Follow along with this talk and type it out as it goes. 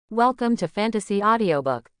Welcome to Fantasy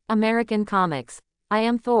Audiobook, American Comics. I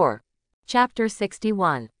am Thor. Chapter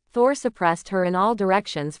 61. Thor suppressed her in all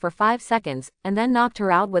directions for 5 seconds, and then knocked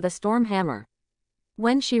her out with a storm hammer.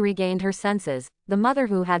 When she regained her senses, the mother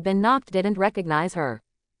who had been knocked didn't recognize her.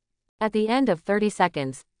 At the end of 30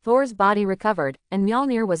 seconds, Thor's body recovered, and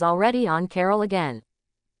Mjolnir was already on Carol again.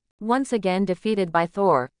 Once again defeated by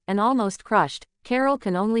Thor, and almost crushed, Carol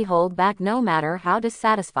can only hold back no matter how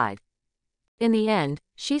dissatisfied. In the end,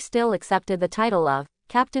 she still accepted the title of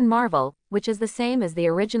Captain Marvel, which is the same as the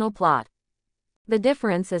original plot. The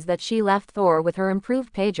difference is that she left Thor with her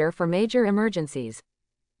improved pager for major emergencies.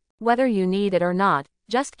 Whether you need it or not,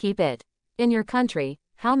 just keep it. In your country,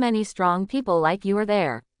 how many strong people like you are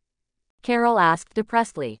there? Carol asked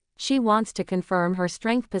depressedly. She wants to confirm her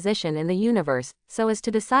strength position in the universe, so as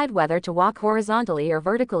to decide whether to walk horizontally or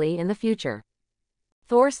vertically in the future.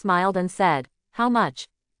 Thor smiled and said, "How much?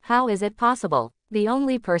 How is it possible? The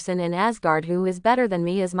only person in Asgard who is better than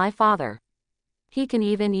me is my father. He can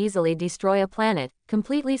even easily destroy a planet,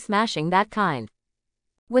 completely smashing that kind.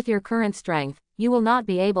 With your current strength, you will not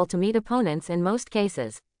be able to meet opponents in most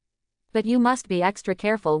cases. But you must be extra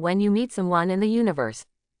careful when you meet someone in the universe."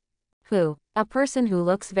 "Who?" "A person who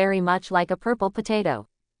looks very much like a purple potato."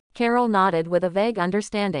 Carol nodded with a vague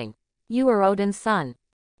understanding. "You are Odin's son."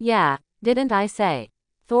 "Yeah, didn't I say?"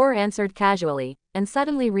 Thor answered casually, and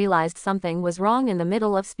suddenly realized something was wrong in the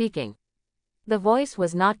middle of speaking. The voice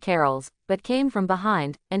was not Carol's, but came from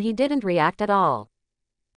behind, and he didn't react at all.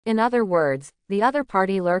 In other words, the other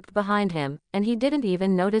party lurked behind him, and he didn't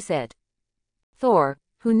even notice it. Thor,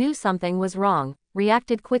 who knew something was wrong,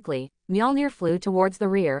 reacted quickly. Mjolnir flew towards the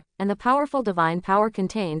rear, and the powerful divine power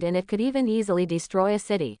contained in it could even easily destroy a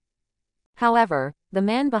city. However, the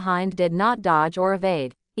man behind did not dodge or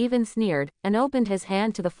evade, even sneered, and opened his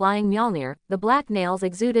hand to the flying Mjolnir. The black nails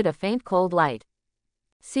exuded a faint cold light.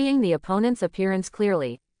 Seeing the opponent's appearance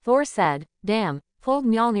clearly, Thor said, "Damn," pulled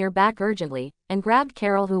Mjolnir back urgently, and grabbed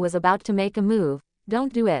Carol, who was about to make a move.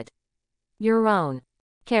 "Don't do it. Your own."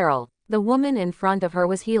 Carol. The woman in front of her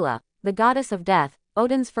was Hela, the goddess of death,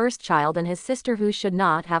 Odin's first child and his sister, who should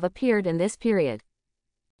not have appeared in this period.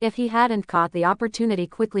 If he hadn't caught the opportunity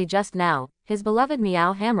quickly just now, his beloved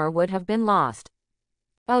Meow hammer would have been lost.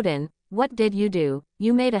 "Odin, what did you do?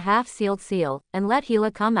 You made a half-sealed seal, and let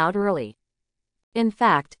Hela come out early. In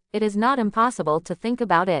fact, it is not impossible to think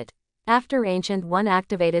about it. After Ancient One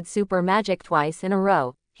activated super magic twice in a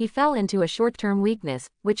row, he fell into a short-term weakness,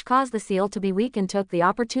 which caused the seal to be weak and took the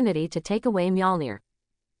opportunity to take away Mjolnir.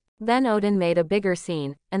 Then Odin made a bigger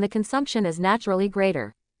scene, and the consumption is naturally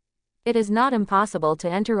greater. It is not impossible to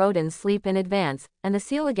enter Odin's sleep in advance, and the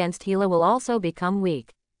seal against Hela will also become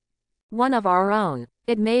weak. One of our own."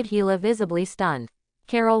 It made Hela visibly stunned.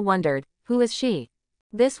 Carol wondered, who is she?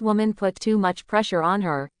 This woman put too much pressure on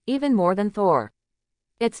her, even more than Thor.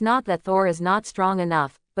 It's not that Thor is not strong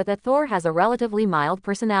enough, but that Thor has a relatively mild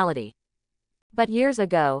personality. But years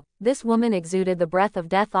ago, this woman exuded the breath of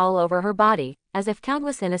death all over her body, as if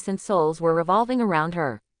countless innocent souls were revolving around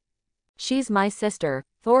her. "She's my sister,"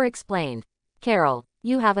 Thor explained. "Carol,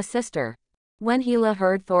 you have a sister." When Hela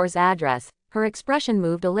heard Thor's address, her expression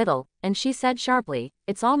moved a little, and she said sharply,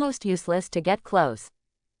 "It's almost useless to get close.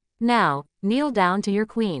 Now, kneel down to your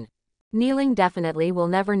queen." "Kneeling definitely will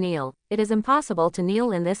never kneel. It is impossible to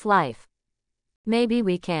kneel in this life." "Maybe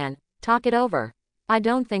we can talk it over. I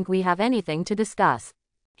don't think we have anything to discuss."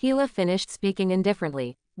 Hela finished speaking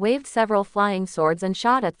indifferently, waved several flying swords and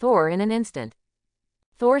shot at Thor in an instant.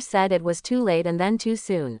 Thor said it was too late and then too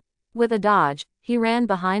soon. With a dodge, he ran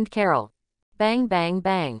behind Carol. Bang bang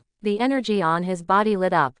bang. The energy on his body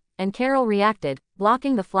lit up, and Carol reacted,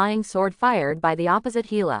 blocking the flying sword fired by the opposite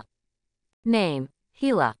Hela. Name: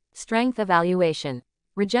 Hela. Strength evaluation.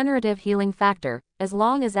 Regenerative healing factor. As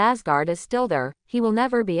long as Asgard is still there, he will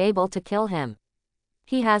never be able to kill him.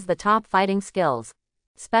 He has the top fighting skills.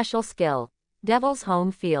 Special skill: Devil's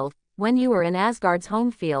Home Field. When you are in Asgard's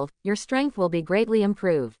home field, your strength will be greatly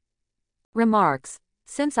improved. Remarks: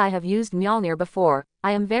 Since I have used Mjolnir before,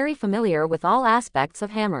 I am very familiar with all aspects of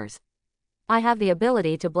hammers. I have the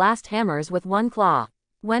ability to blast hammers with one claw.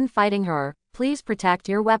 When fighting her, please protect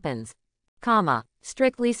your weapons.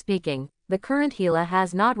 Strictly speaking, the current Hela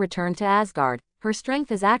has not returned to Asgard. Her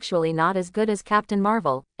strength is actually not as good as Captain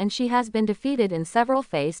Marvel, and she has been defeated in several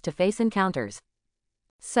face-to-face encounters.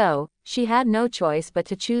 So, she had no choice but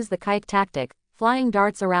to choose the kite tactic, flying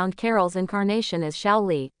darts around Carol's incarnation as Shao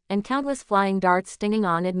Li, and countless flying darts stinging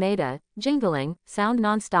on it made a jingling sound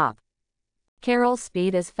non-stop. Carol's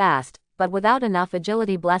speed is fast, but without enough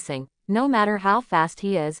agility blessing, no matter how fast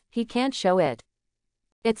he is, he can't show it.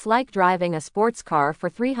 It's like driving a sports car for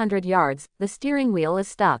 300 yards, the steering wheel is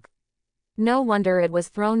stuck. No wonder it was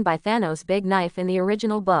thrown by Thanos' big knife in the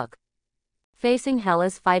original book. Facing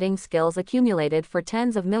Hela's fighting skills accumulated for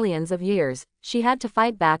tens of millions of years, she had to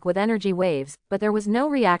fight back with energy waves, but there was no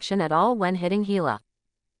reaction at all when hitting Hela.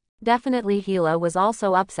 Definitely Hela was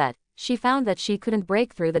also upset. She found that she couldn't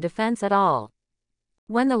break through the defense at all.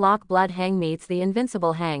 When the lock blood hang meets the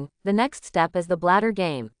invincible hang, the next step is the bladder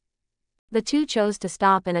game. The two chose to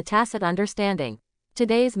stop in a tacit understanding.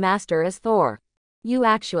 Today's master is Thor. You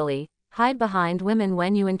actually hide behind women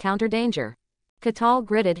when you encounter danger. Catal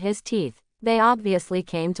gritted his teeth. They obviously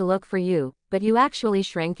came to look for you, but you actually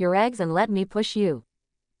shrink your eggs and let me push you.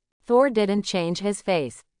 Thor didn't change his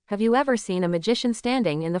face. Have you ever seen a magician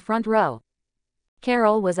standing in the front row?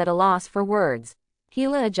 Carol was at a loss for words.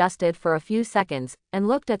 Hela adjusted for a few seconds, and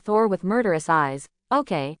looked at Thor with murderous eyes.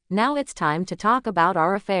 Okay, now it's time to talk about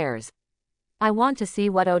our affairs. I want to see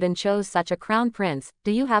what Odin chose such a crown prince.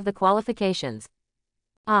 Do you have the qualifications?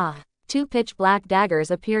 Ah, two pitch-black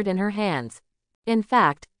daggers appeared in her hands. In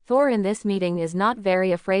fact, Thor in this meeting is not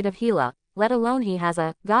very afraid of Hela, let alone he has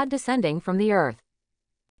a god descending from the earth.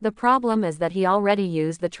 The problem is that he already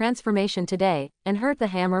used the transformation today, and hurt the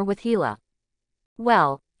hammer with Hela.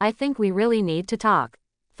 Well, I think we really need to talk.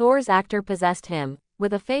 Thor's actor possessed him,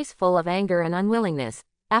 with a face full of anger and unwillingness.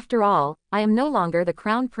 After all, I am no longer the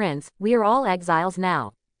crown prince, we are all exiles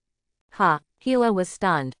now. Ha, Hela was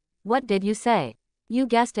stunned. What did you say? You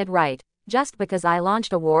guessed it right. Just because I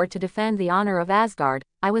launched a war to defend the honor of Asgard,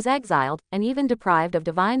 I was exiled, and even deprived of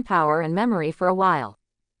divine power and memory for a while.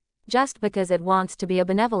 Just because it wants to be a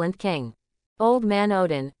benevolent king. Old man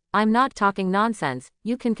Odin, I'm not talking nonsense,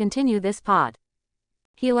 you can continue this pod.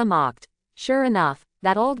 Hela mocked. Sure enough,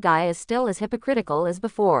 that old guy is still as hypocritical as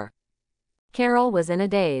before. Carol was in a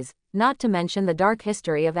daze, not to mention the dark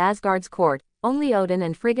history of Asgard's court. Only Odin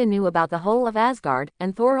and Frigga knew about the whole of Asgard,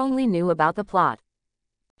 and Thor only knew about the plot.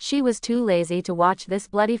 She was too lazy to watch this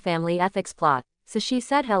bloody family ethics plot, so she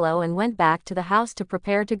said hello and went back to the house to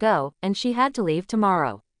prepare to go, and she had to leave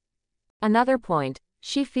tomorrow. Another point,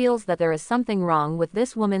 she feels that there is something wrong with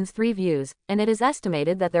this woman's 3 views, and it is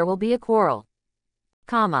estimated that there will be a quarrel.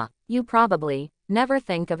 You probably never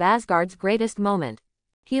think of Asgard's greatest moment.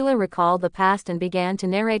 Hela recalled the past and began to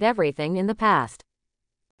narrate everything in the past.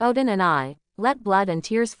 Odin and I let blood and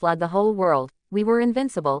tears flood the whole world. We were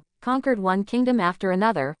invincible, conquered one kingdom after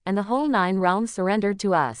another, and the whole 9 realms surrendered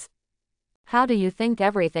to us. How do you think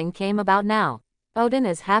everything came about now? Odin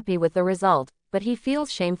is happy with the result, but he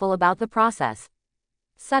feels shameful about the process.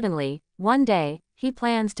 Suddenly, one day, he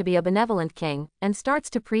plans to be a benevolent king, and starts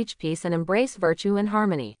to preach peace and embrace virtue and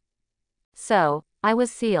harmony. So, I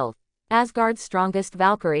was sealed. Asgard's strongest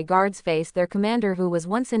Valkyrie guards face their commander who was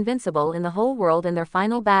once invincible in the whole world in their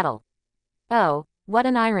final battle. Oh, what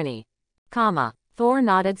an irony. Thor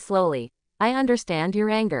nodded slowly. I understand your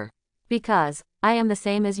anger. Because, I am the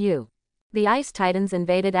same as you. The Ice Titans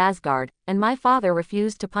invaded Asgard, and my father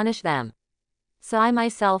refused to punish them. So I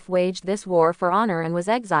myself waged this war for honor and was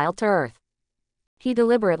exiled to Earth. He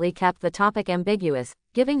deliberately kept the topic ambiguous,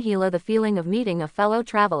 giving Hela the feeling of meeting a fellow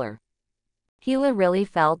traveler. Hela really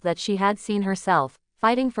felt that she had seen herself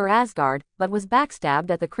fighting for Asgard, but was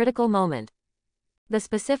backstabbed at the critical moment. The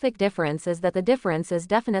specific difference is that the difference is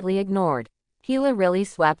definitely ignored. Hela really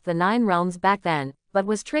swept the 9 realms back then, but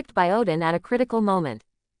was tricked by Odin at a critical moment.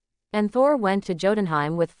 And Thor went to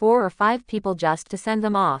Jotunheim with 4 or 5 people just to send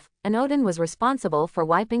them off, and Odin was responsible for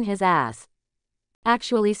wiping his ass.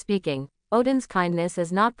 Actually speaking, Odin's kindness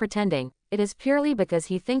is not pretending, it is purely because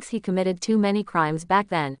he thinks he committed too many crimes back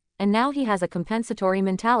then, and now he has a compensatory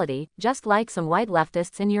mentality, just like some white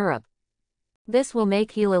leftists in Europe. This will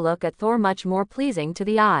make Hela look at Thor much more pleasing to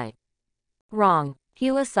the eye. Wrong.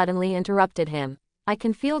 Hela suddenly interrupted him. I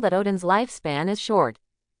can feel that Odin's lifespan is short.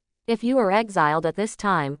 If you are exiled at this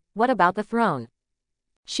time, what about the throne?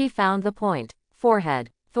 She found the point. Forehead.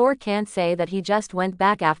 Thor can't say that he just went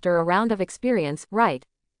back after a round of experience, right?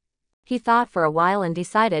 He thought for a while and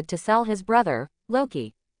decided to sell his brother,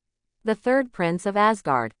 Loki. The 3rd prince of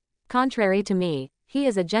Asgard. Contrary to me, he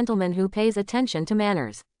is a gentleman who pays attention to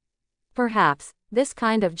manners. Perhaps, this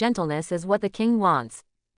kind of gentleness is what the king wants.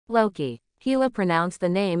 Loki. Hela pronounced the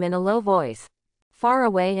name in a low voice. Far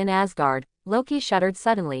away in Asgard, Loki shuddered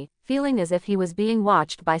suddenly, feeling as if he was being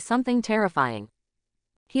watched by something terrifying.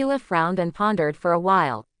 Hela frowned and pondered for a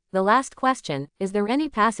while. The last question, is there any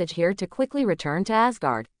passage here to quickly return to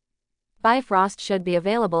Asgard? Bifrost should be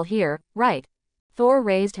available here, right? Thor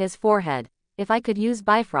raised his forehead. If I could use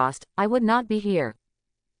Bifrost, I would not be here.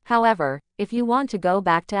 However, if you want to go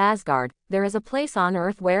back to Asgard, there is a place on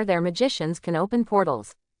Earth where their magicians can open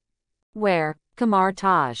portals. Where? Kamar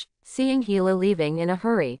Taj. Seeing Hela leaving in a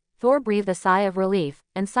hurry, Thor breathed a sigh of relief,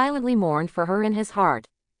 and silently mourned for her in his heart.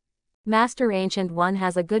 Master Ancient One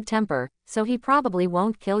has a good temper, so he probably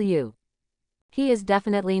won't kill you. He is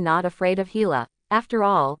definitely not afraid of Hela. After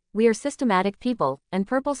all, we are systematic people, and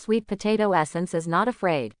purple sweet potato essence is not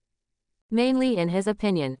afraid. Mainly in his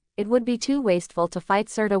opinion, it would be too wasteful to fight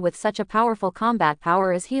Surta with such a powerful combat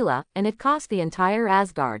power as Hela, and it cost the entire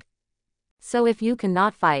Asgard. So if you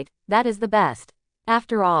cannot fight, that is the best.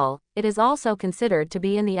 After all, it is also considered to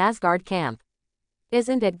be in the Asgard camp.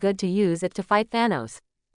 Isn't it good to use it to fight Thanos?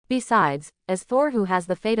 Besides, as Thor, who has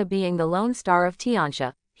the fate of being the lone star of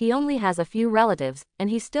Tiansha, he only has a few relatives, and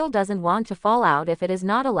he still doesn't want to fall out if it is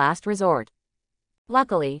not a last resort.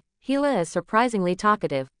 Luckily, Hela is surprisingly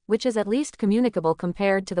talkative, which is at least communicable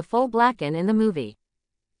compared to the full Blacken in the movie.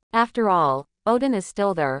 After all, Odin is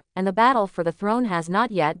still there, and the battle for the throne has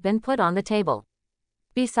not yet been put on the table.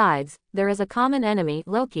 Besides, there is a common enemy,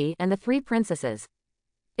 Loki, and the three princesses.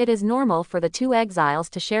 It is normal for the two exiles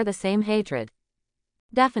to share the same hatred.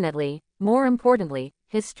 Definitely, more importantly,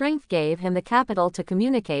 his strength gave him the capital to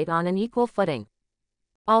communicate on an equal footing.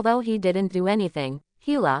 Although he didn't do anything,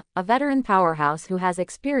 Hela, a veteran powerhouse who has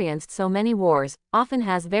experienced so many wars, often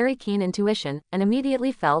has very keen intuition, and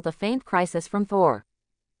immediately felt a faint crisis from Thor.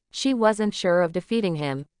 She wasn't sure of defeating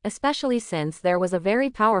him, especially since there was a very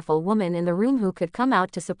powerful woman in the room who could come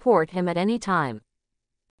out to support him at any time.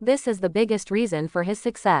 This is the biggest reason for his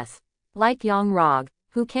success. Like Young Rog,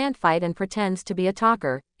 who can't fight and pretends to be a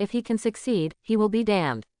talker, if he can succeed, he will be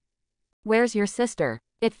damned. Where's your sister?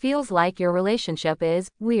 It feels like your relationship is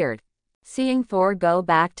weird. Seeing Thor go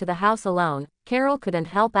back to the house alone, Carol couldn't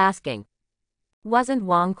help asking. Wasn't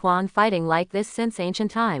Wong Quan fighting like this since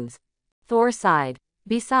ancient times? Thor sighed.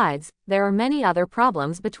 Besides, there are many other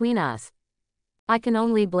problems between us. I can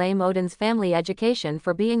only blame Odin's family education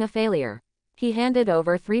for being a failure. He handed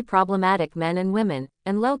over 3 problematic men and women,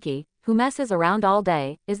 and Loki, who messes around all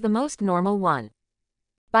day, is the most normal one.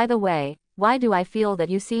 By the way, why do I feel that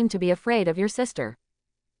you seem to be afraid of your sister?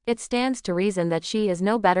 It stands to reason that she is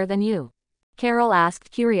no better than you. Carol asked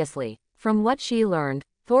curiously. From what she learned,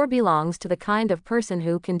 Thor belongs to the kind of person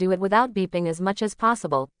who can do it without beeping as much as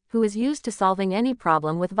possible, who is used to solving any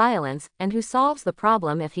problem with violence, and who solves the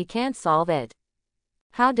problem if he can't solve it.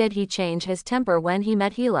 How did he change his temper when he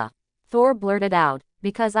met Hela? Thor blurted out,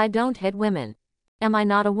 because I don't hit women. Am I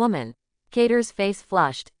not a woman? Cater's face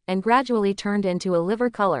flushed, and gradually turned into a liver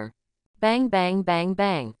color. Bang bang bang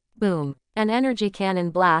bang. Boom. An energy cannon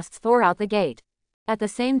blasts Thor out the gate. At the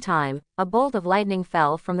same time, a bolt of lightning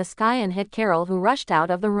fell from the sky and hit Carol, who rushed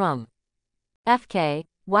out of the room. FK,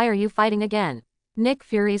 why are you fighting again? Nick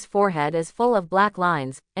Fury's forehead is full of black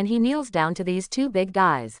lines, and he kneels down to these 2 big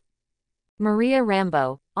guys. Maria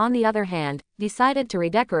Rambeau, on the other hand, decided to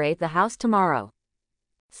redecorate the house tomorrow.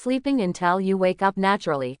 Sleeping until you wake up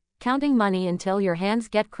naturally, counting money until your hands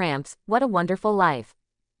get cramps, what a wonderful life.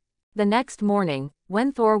 The next morning,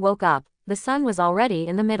 when Thor woke up, the sun was already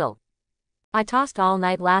in the middle. I tossed all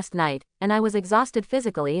night last night, and I was exhausted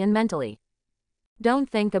physically and mentally. Don't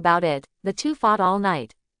think about it, the two fought all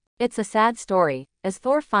night. It's a sad story, as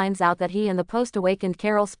Thor finds out that he and the post-awakened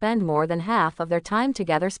Carol spend more than half of their time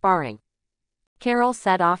together sparring. Carol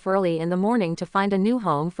set off early in the morning to find a new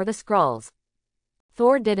home for the Skrulls.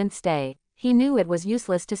 Thor didn't stay. He knew it was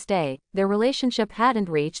useless to stay, their relationship hadn't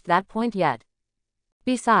reached that point yet.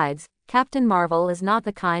 Besides, Captain Marvel is not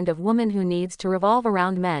the kind of woman who needs to revolve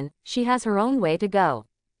around men, she has her own way to go.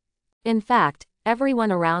 In fact,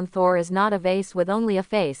 everyone around Thor is not a vase with only a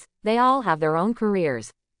face, they all have their own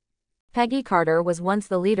careers. Peggy Carter was once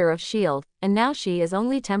the leader of S.H.I.E.L.D., and now she is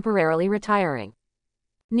only temporarily retiring.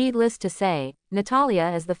 Needless to say,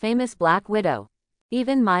 Natalia is the famous Black Widow.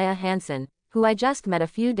 Even Maya Hansen, who I just met a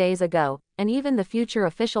few days ago, and even the future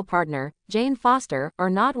official partner, Jane Foster, are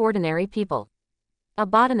not ordinary people. A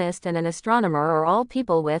botanist and an astronomer are all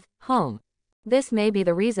people with home. This may be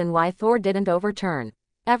the reason why Thor didn't overturn.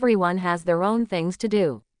 Everyone has their own things to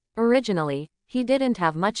do. Originally, he didn't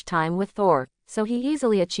have much time with Thor, so he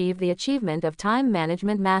easily achieved the achievement of Time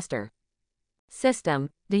Management Master. System,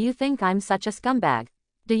 do you think I'm such a scumbag?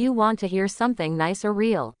 Do you want to hear something nice or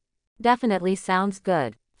real? Definitely sounds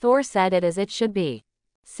good. Thor said it as it should be.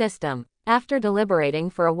 System. After deliberating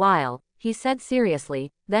for a while, he said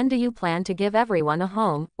seriously, then do you plan to give everyone a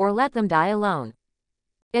home, or let them die alone?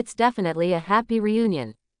 It's definitely a happy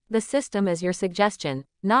reunion. The system is your suggestion,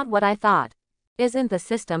 not what I thought. Isn't the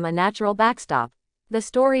system a natural backstop? The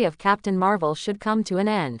story of Captain Marvel should come to an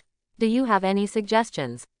end. Do you have any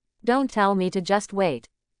suggestions? Don't tell me to just wait.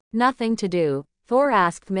 Nothing to do, Thor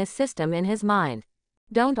asked Miss System in his mind.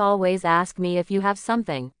 Don't always ask me if you have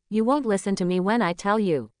something, You won't listen to me when I tell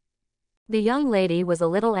you. The young lady was a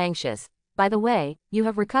little anxious. By the way, you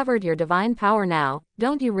have recovered your divine power now,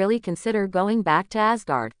 don't you really consider going back to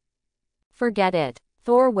Asgard? Forget it.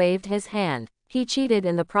 Thor waved his hand. He cheated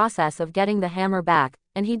in the process of getting the hammer back,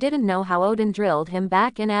 and he didn't know how Odin drilled him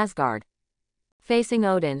back in Asgard. Facing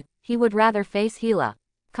Odin, he would rather face Hela.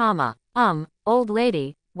 Old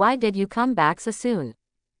lady, why did you come back so soon?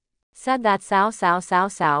 Said that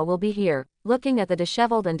Sao will be here. Looking at the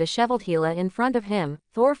disheveled Hela in front of him,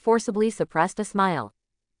 Thor forcibly suppressed a smile.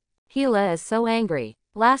 Hela is so angry.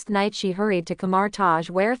 Last night she hurried to Kamartaj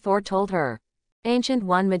where Thor told her. Ancient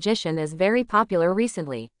One magician is very popular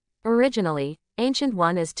recently. Originally, Ancient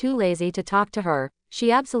One is too lazy to talk to her.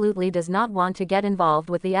 She absolutely does not want to get involved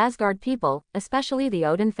with the Asgard people, especially the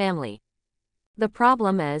Odin family. The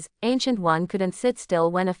problem is, Ancient One couldn't sit still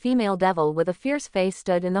when a female devil with a fierce face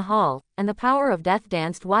stood in the hall, and the power of death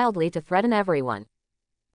danced wildly to threaten everyone.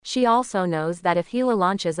 She also knows that if Hela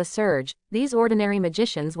launches a surge, these ordinary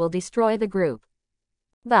magicians will destroy the group.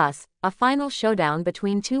 Thus, a final showdown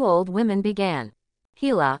between two old women began.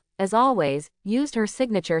 Hela, as always, used her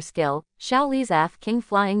signature skill, Shaoli's F King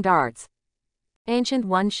Flying Darts. Ancient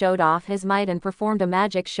One showed off his might and performed a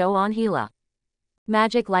magic show on Hela.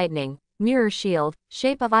 Magic lightning, mirror shield,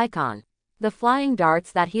 shape of icon. The flying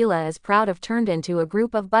darts that Hela is proud of turned into a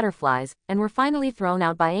group of butterflies, and were finally thrown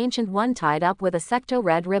out by Ancient One tied up with a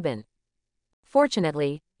secto-red ribbon.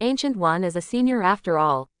 Fortunately, Ancient One is a senior after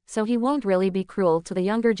all, so he won't really be cruel to the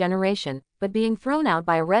younger generation, but being thrown out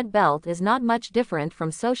by a red belt is not much different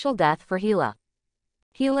from social death for Hela.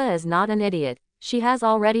 Hela is not an idiot. She has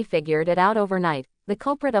already figured it out overnight. The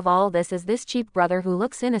culprit of all this is this cheap brother who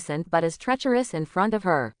looks innocent but is treacherous in front of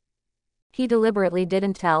her. He deliberately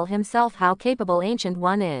didn't tell himself how capable Ancient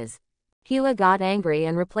One is. Hela got angry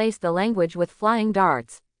and replaced the language with flying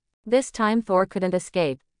darts. This time Thor couldn't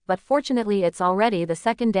escape, but fortunately it's already the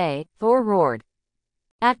second day. Thor roared.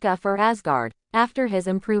 Atka for Asgard. After his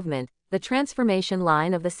improvement, the transformation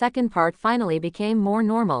line of the second part finally became more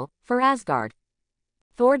normal, for Asgard.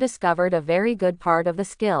 Thor discovered a very good part of the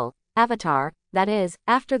skill, Avatar, that is,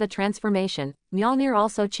 after the transformation, Mjolnir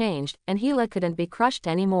also changed, and Hela couldn't be crushed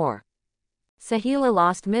anymore. So Hela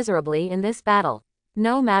lost miserably in this battle.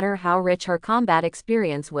 No matter how rich her combat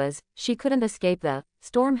experience was, she couldn't escape the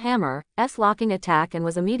Storm Hammer's locking attack and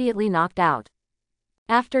was immediately knocked out.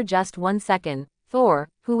 After just 1 second, Thor,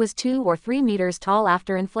 who was 2 or 3 meters tall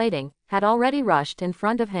after inflating, had already rushed in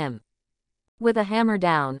front of him. With a hammer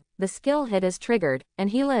down, the skill hit is triggered,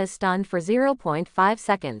 and Hela is stunned for 0.5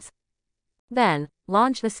 seconds. Then,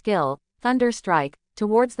 launch the skill, Thunder Strike,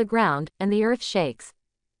 towards the ground, and the earth shakes.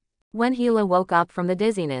 When Hela woke up from the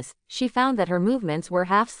dizziness, she found that her movements were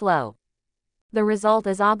half slow. The result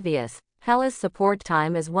is obvious. Hela's support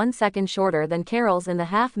time is 1 second shorter than Carol's in the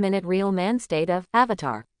half-minute real man state of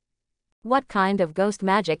Avatar. What kind of ghost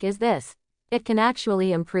magic is this? It can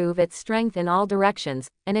actually improve its strength in all directions,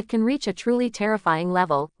 and it can reach a truly terrifying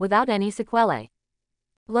level, without any sequelae.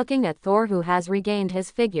 Looking at Thor who has regained his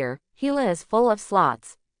figure, Hela is full of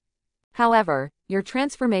slots. However, your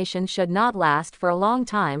transformation should not last for a long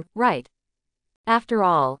time, right? After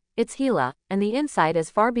all, it's Hela, and the insight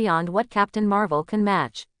is far beyond what Captain Marvel can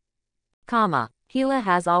match. Hela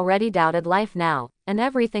has already doubted life now, and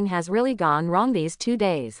everything has really gone wrong these 2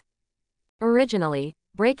 days. Originally,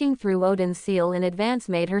 breaking through Odin's seal in advance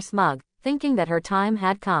made her smug, thinking that her time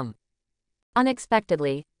had come.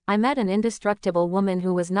 Unexpectedly, I met an indestructible woman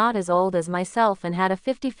who was not as old as myself and had a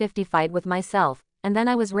 50-50 fight with myself, and then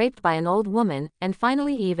I was raped by an old woman, and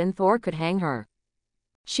finally even Thor could hang her.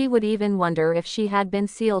 She would even wonder if she had been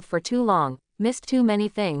sealed for too long, missed too many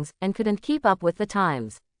things, and couldn't keep up with the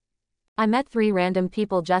times. I met 3 random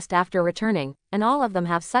people just after returning, and all of them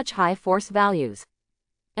have such high force values.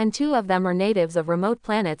 And 2 of them are natives of remote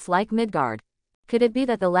planets like Midgard. Could it be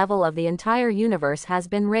that the level of the entire universe has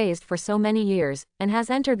been raised for so many years, and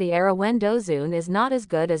has entered the era when Dozun is not as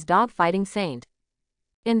good as dog-fighting Saint?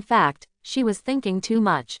 In fact, she was thinking too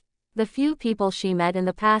much. The few people she met in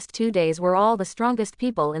the past 2 days were all the strongest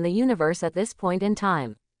people in the universe at this point in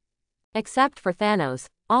time. Except for Thanos,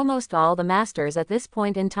 almost all the masters at this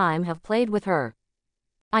point in time have played with her.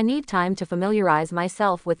 I need time to familiarize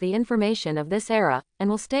myself with the information of this era, and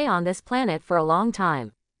will stay on this planet for a long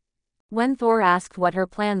time. When Thor asked what her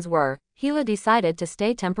plans were, Hela decided to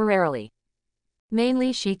stay temporarily.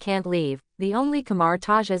 Mainly she can't leave, the only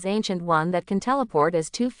Kamartaj's Ancient One that can teleport is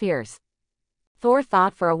too fierce. Thor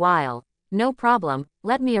thought for a while. No problem,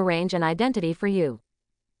 let me arrange an identity for you.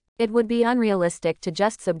 It would be unrealistic to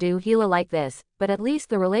just subdue Hela like this, but at least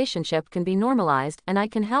the relationship can be normalized and I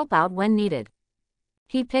can help out when needed.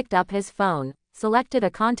 He picked up his phone. selected a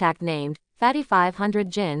contact named Fatty 500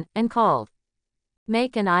 Jin, and called.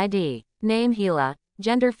 Make an ID. Name Hela,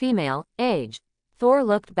 gender female, age. Thor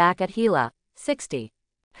looked back at Hela, 60.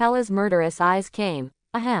 Hela's murderous eyes came,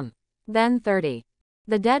 ahem. Then 30.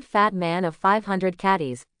 The dead fat man of 500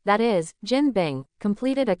 catties, that is, Jin Bing,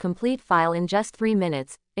 completed a complete file in just 3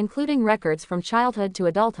 minutes, including records from childhood to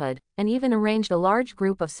adulthood, and even arranged a large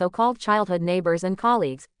group of so-called childhood neighbors and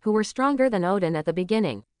colleagues, who were stronger than Odin at the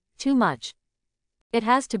beginning. Too much. It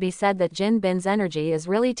has to be said that Jin Bing's energy is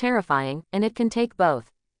really terrifying, and it can take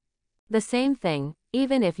both. The same thing,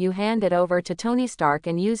 even if you hand it over to Tony Stark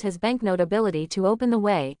and use his banknote ability to open the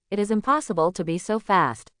way, it is impossible to be so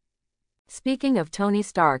fast. Speaking of Tony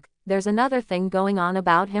Stark, there's another thing going on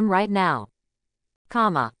about him right now.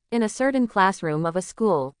 In a certain classroom of a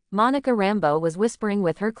school, Monica Rambeau was whispering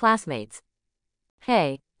with her classmates.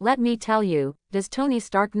 Hey, let me tell you, does Tony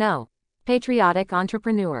Stark know? Patriotic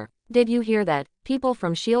entrepreneur. Did you hear that? People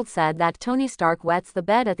from S.H.I.E.L.D. said that Tony Stark wets the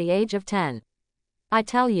bed at the age of 10. I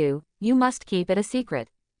tell you, you must keep it a secret.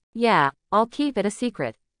 Yeah, I'll keep it a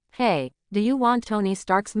secret. Hey, do you want Tony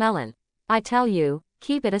Stark's melon? I tell you,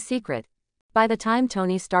 keep it a secret. By the time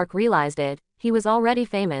Tony Stark realized it, he was already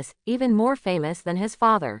famous, even more famous than his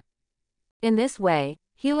father. In this way,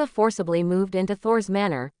 Hela forcibly moved into Thor's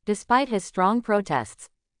manor, despite his strong protests.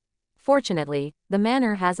 Fortunately, the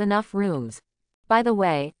manor has enough rooms. By the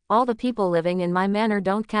way, all the people living in my manor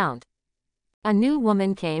don't count. A new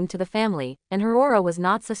woman came to the family, and her aura was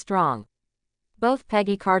not so strong. Both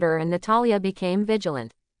Peggy Carter and Natalia became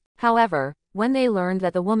vigilant. However, when they learned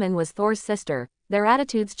that the woman was Thor's sister, their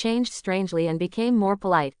attitudes changed strangely and became more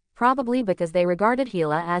polite, probably because they regarded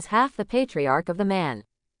Hela as half the patriarch of the man.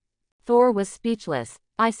 Thor was speechless.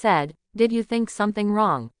 I said, did you think something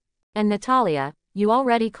wrong? And Natalia, you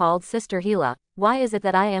already called sister Hela, why is it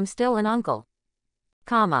that I am still an uncle?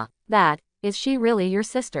 That, is she really your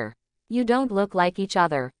sister? You don't look like each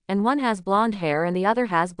other, and one has blonde hair and the other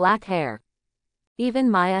has black hair.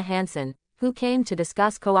 Even Maya Hansen, who came to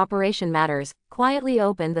discuss cooperation matters, quietly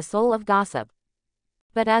opened the soul of gossip.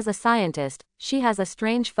 But as a scientist, she has a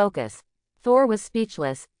strange focus. Thor was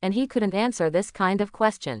speechless, and he couldn't answer this kind of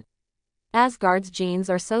question. Asgard's genes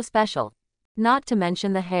are so special. Not to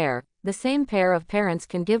mention the hair, the same pair of parents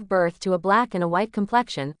can give birth to a black and a white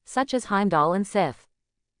complexion, such as Heimdall and Sif.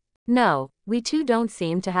 No, we two don't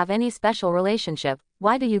seem to have any special relationship,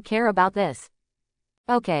 why do you care about this?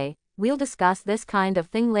 Okay, we'll discuss this kind of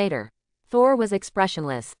thing later. Thor was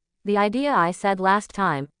expressionless. The idea I said last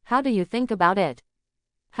time, how do you think about it?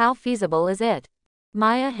 How feasible is it?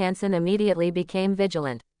 Maya Hansen immediately became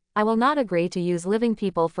vigilant. I will not agree to use living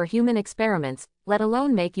people for human experiments, let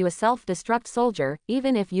alone make you a self-destruct soldier,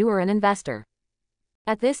 even if you are an investor.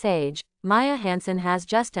 At this age, Maya Hansen has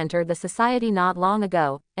just entered the society not long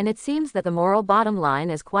ago, and it seems that the moral bottom line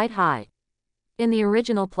is quite high. In the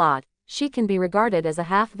original plot, she can be regarded as a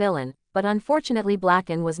half-villain, but unfortunately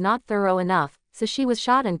Blacken was not thorough enough, so she was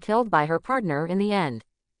shot and killed by her partner in the end.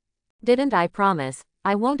 Didn't I promise?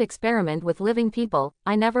 I won't experiment with living people,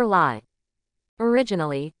 I never lie.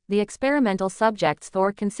 Originally, the experimental subjects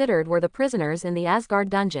Thor considered were the prisoners in the Asgard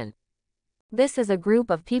dungeon. This is a group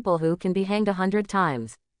of people who can be hanged 100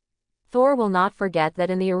 times. Thor will not forget that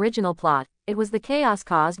in the original plot, it was the chaos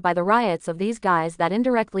caused by the riots of these guys that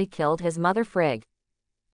indirectly killed his mother Frigg.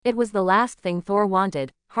 It was the last thing Thor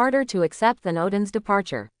wanted, harder to accept than Odin's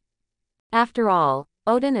departure. After all,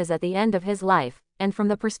 Odin is at the end of his life, and from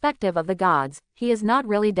the perspective of the gods, he is not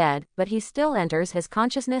really dead, but he still enters his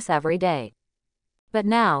consciousness every day. But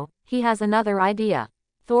now, he has another idea.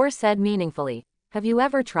 Thor said meaningfully, have you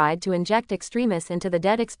ever tried to inject extremis into the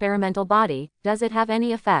dead experimental body, does it have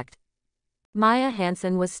any effect? Maya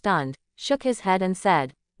Hansen was stunned, shook his head and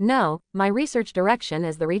said, no, my research direction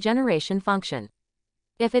is the regeneration function.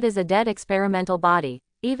 If it is a dead experimental body,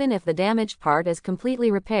 even if the damaged part is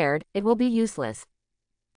completely repaired, it will be useless.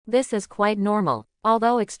 This is quite normal.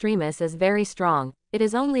 Although extremis is very strong, it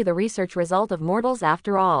is only the research result of mortals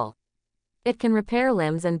after all. It can repair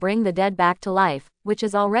limbs and bring the dead back to life, which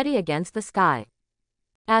is already against the sky.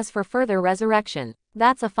 As for further resurrection,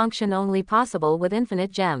 that's a function only possible with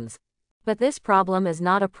infinite gems. But this problem is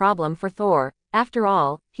not a problem for Thor, after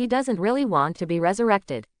all, he doesn't really want to be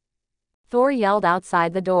resurrected. Thor yelled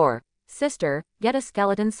outside the door, sister, get a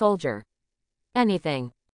skeleton soldier.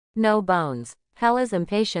 Anything. No bones. Hela's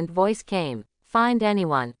impatient voice came. Find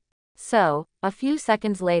anyone. So, a few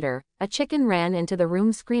seconds later, a chicken ran into the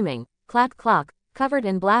room screaming, clack clack, covered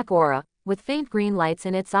in black aura, with faint green lights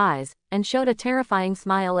in its eyes, and showed a terrifying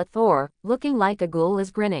smile at Thor, looking like a ghoul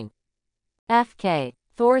is grinning. FK.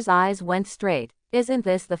 Thor's eyes went straight. Isn't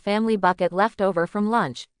this the family bucket left over from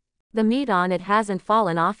lunch? The meat on it hasn't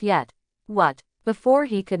fallen off yet. What? Before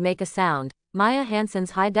he could make a sound, Maya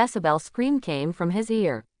Hansen's high decibel scream came from his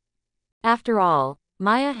ear. After all,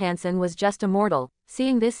 Maya Hansen was just a mortal.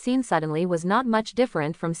 Seeing this scene suddenly was not much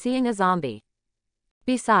different from seeing a zombie.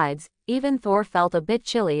 Besides, even Thor felt a bit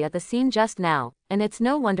chilly at the scene just now, and it's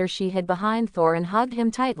no wonder she hid behind Thor and hugged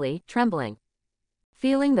him tightly, trembling.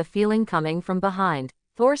 Feeling the feeling coming from behind,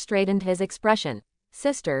 Thor straightened his expression.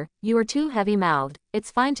 Sister, you are too heavy-mouthed.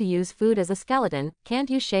 It's fine to use food as a skeleton, can't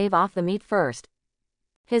you shave off the meat first?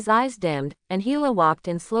 His eyes dimmed, and Hela walked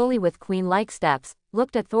in slowly with queen-like steps,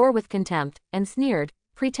 looked at Thor with contempt, and sneered,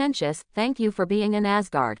 pretentious, thank you for being in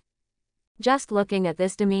Asgard. Just looking at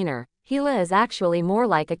this demeanor, Hela is actually more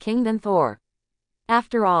like a king than Thor.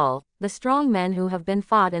 After all, the strong men who have been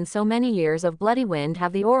fought in so many years of bloody wind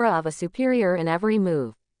have the aura of a superior in every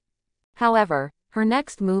move. However, her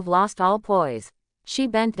next move lost all poise. She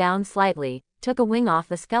bent down slightly, took a wing off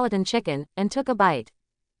the skeleton chicken, and took a bite.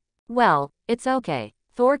 Well, it's okay.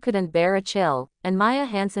 Thor couldn't bear a chill, and Maya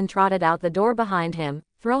Hansen trotted out the door behind him,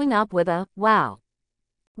 throwing up with a, wow.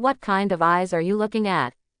 What kind of eyes are you looking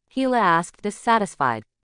at? Hela asked, dissatisfied.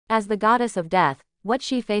 As the goddess of death, what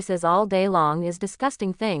she faces all day long is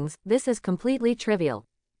disgusting things. This is completely trivial.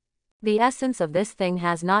 The essence of this thing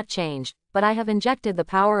has not changed, but I have injected the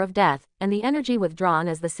power of death, and the energy withdrawn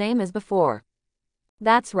is the same as before.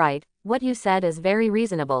 That's right, what you said is very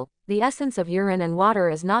reasonable. The essence of urine and water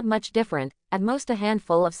is not much different, at most a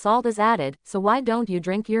handful of salt is added, so why don't you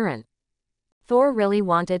drink urine? Thor really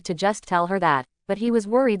wanted to just tell her that, but he was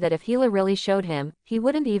worried that if Hela really showed him, he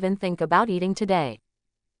wouldn't even think about eating today.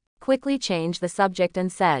 Quickly changed the subject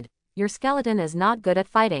and said, your skeleton is not good at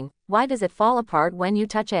fighting, why does it fall apart when you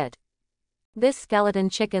touch it? This skeleton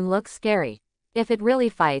chicken looks scary. If it really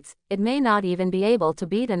fights, it may not even be able to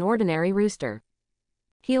beat an ordinary rooster.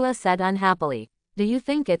 Hela said unhappily, do you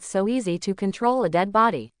think it's so easy to control a dead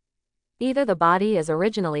body? Either the body is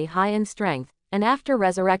originally high in strength, and after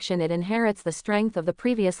resurrection it inherits the strength of the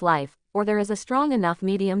previous life, or there is a strong enough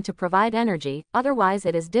medium to provide energy, otherwise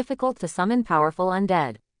it is difficult to summon powerful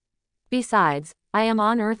undead. Besides, I am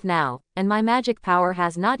on Earth now, and my magic power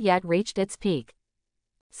has not yet reached its peak.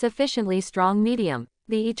 Sufficiently strong medium,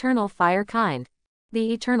 the eternal fire kind.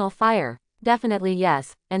 The eternal fire, definitely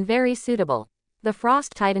yes, and very suitable. The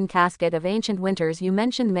frost titan casket of ancient winters you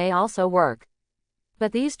mentioned may also work.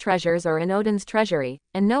 But these treasures are in Odin's treasury,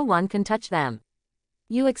 and no one can touch them.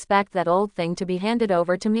 You expect that old thing to be handed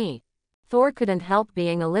over to me? Thor couldn't help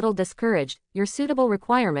being a little discouraged. Your suitable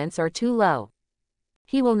requirements are too low.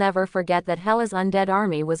 He will never forget that Hela's undead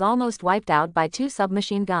army was almost wiped out by 2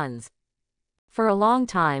 submachine guns. For a long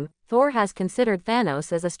time, Thor has considered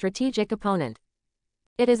Thanos as a strategic opponent.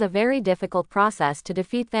 It is a very difficult process to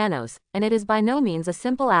defeat Thanos, and it is by no means a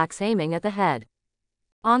simple axe aiming at the head.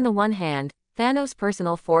 On the one hand, Thanos'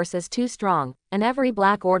 personal force is too strong, and every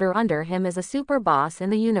Black Order under him is a super boss in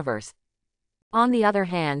the universe. On the other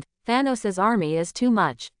hand, Thanos' army is too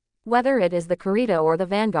much. Whether it is the Kurita or the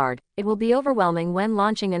Vanguard, it will be overwhelming when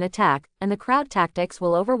launching an attack, and the crowd tactics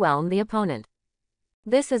will overwhelm the opponent.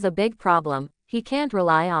 This is a big problem. He can't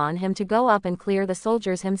rely on him to go up and clear the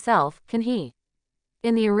soldiers himself, can he?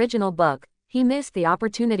 In the original book, he missed the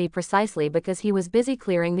opportunity precisely because he was busy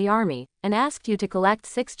clearing the army, and asked you to collect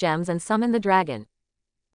 6 gems and summon the dragon.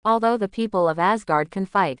 Although the people of Asgard can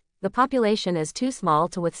fight, the population is too small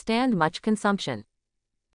to withstand much consumption.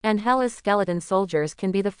 And Hela's skeleton soldiers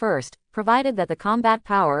can be the first, provided that the combat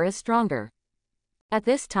power is stronger. At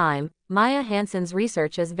this time, Maya Hansen's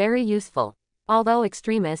research is very useful. Although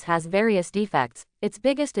Extremis has various defects, its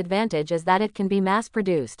biggest advantage is that it can be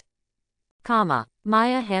mass-produced.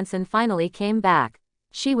 Maya Hansen finally came back.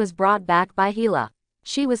 She was brought back by Hela.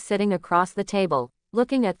 She was sitting across the table,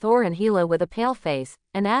 looking at Thor and Hela with a pale face,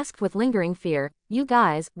 and asked with lingering fear, you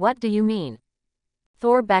guys, what do you mean?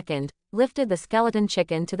 Thor beckoned, lifted the skeleton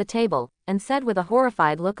chicken to the table, and said with a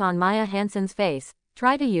horrified look on Maya Hansen's face,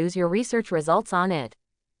 try to use your research results on it.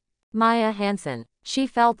 Maya Hansen. She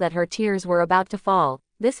felt that her tears were about to fall.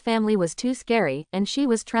 This family was too scary, and she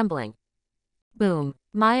was trembling. Boom.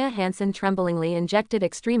 Maya Hansen tremblingly injected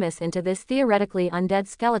Extremis into this theoretically undead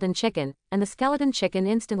skeleton chicken, and the skeleton chicken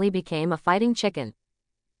instantly became a fighting chicken.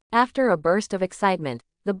 After a burst of excitement,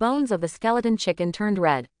 the bones of the skeleton chicken turned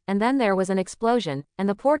red, and then there was an explosion, and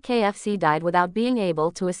the poor KFC died without being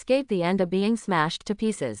able to escape the end of being smashed to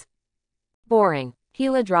pieces. Boring.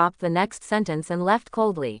 Hela dropped the next sentence and left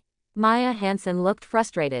coldly. Maya Hansen looked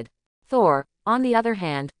frustrated. Thor, on the other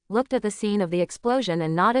hand, looked at the scene of the explosion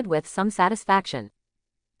and nodded with some satisfaction.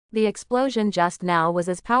 The explosion just now was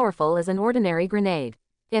as powerful as an ordinary grenade.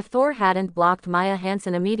 If Thor hadn't blocked Maya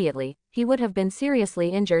Hansen immediately, he would have been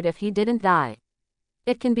seriously injured if he didn't die.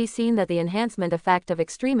 It can be seen that the enhancement effect of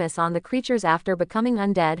extremis on the creatures after becoming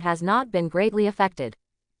undead has not been greatly affected.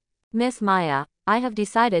 Miss Maya, I have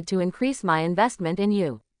decided to increase my investment in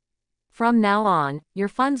you. From now on, your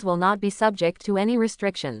funds will not be subject to any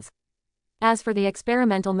restrictions. As for the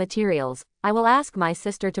experimental materials, I will ask my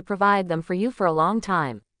sister to provide them for you for a long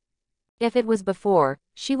time. If it was before,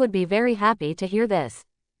 she would be very happy to hear this.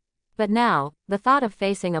 But now, the thought of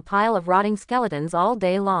facing a pile of rotting skeletons all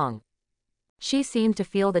day long. She seemed to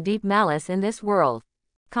feel the deep malice in this world.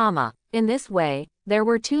 In this way, there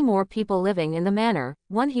were two more people living in the manor,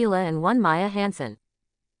 one Hela and one Maya Hansen.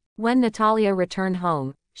 When Natalia returned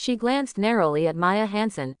home, she glanced narrowly at Maya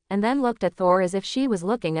Hansen, and then looked at Thor as if she was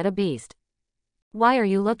looking at a beast. Why are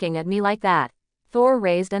you looking at me like that? Thor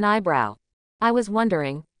raised an eyebrow. I was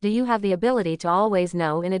wondering, do you have the ability to always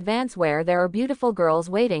know in advance where there are beautiful girls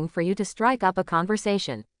waiting for you to strike up a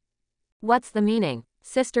conversation? What's the meaning?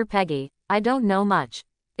 Sister Peggy, I don't know much.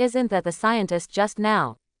 Isn't that the scientist just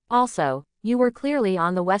now? Also, you were clearly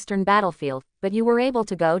on the Western battlefield, but you were able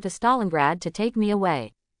to go to Stalingrad to take me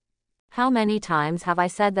away. How many times have I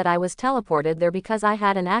said that I was teleported there because I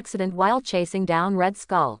had an accident while chasing down Red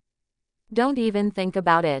Skull? Don't even think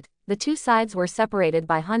about it. The two sides were separated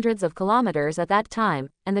by hundreds of kilometers at that time,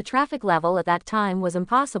 and the traffic level at that time was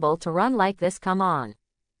impossible to run like this. Come on.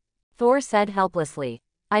 Thor said helplessly.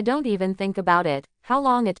 I don't even think about it, how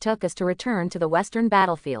long it took us to return to the Western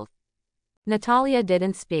battlefield. Natalia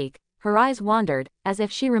didn't speak, her eyes wandered, as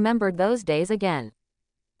if she remembered those days again.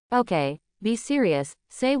 Okay, be serious,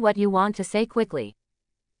 say what you want to say quickly.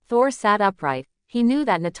 Thor sat upright, he knew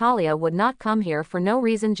that Natalia would not come here for no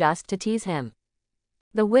reason just to tease him.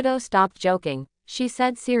 The widow stopped joking, she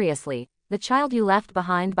said seriously, the child you left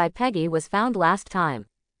behind by Peggy was found last time.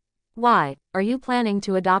 Why, are you planning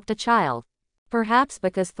to adopt a child? Perhaps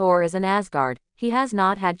because Thor is an Asgard, he has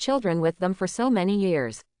not had children with them for so many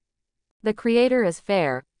years. The Creator is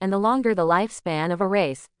fair, and the longer the lifespan of a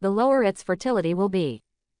race, the lower its fertility will be.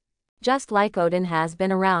 Just like Odin has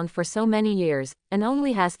been around for so many years, and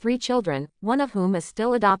only has 3 children, one of whom is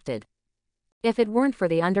still adopted. If it weren't for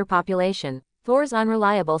the underpopulation, Thor's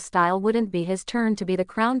unreliable style wouldn't be his turn to be the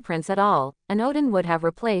crown prince at all, and Odin would have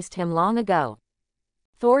replaced him long ago.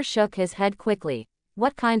 Thor shook his head quickly.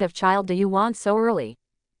 What kind of child do you want so early?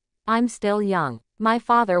 I'm still young. My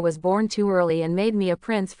father was born too early and made me a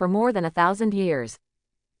prince for more than 1,000 years.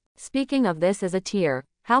 Speaking of this as a tier,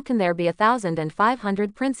 how can there be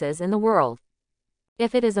 1,500 princes in the world?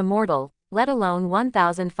 If it is immortal, let alone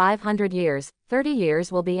 1,500 years, 30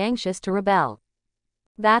 years will be anxious to rebel.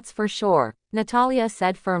 That's for sure, Natalia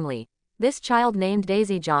said firmly. This child named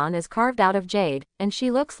Daisy John is carved out of jade, and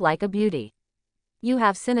she looks like a beauty. You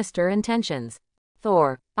have sinister intentions.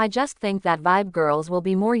 Thor, I just think that vibe girls will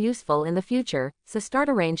be more useful in the future, so start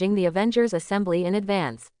arranging the Avengers assembly in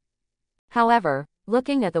advance. However,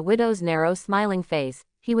 looking at the widow's narrow smiling face,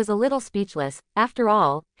 he was a little speechless. After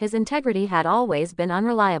all, his integrity had always been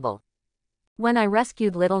unreliable. When I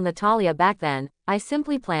rescued little Natalia back then, I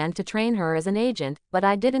simply planned to train her as an agent, but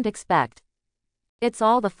I didn't expect. It's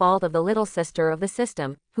all the fault of the little sister of the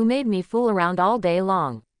system, who made me fool around all day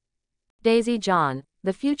long. Daisy John,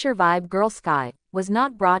 the future vibe girl Sky, was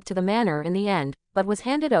not brought to the manor in the end, but was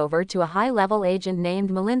handed over to a high-level agent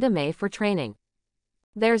named Melinda May for training.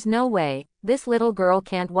 There's no way, this little girl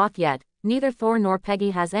can't walk yet, neither Thor nor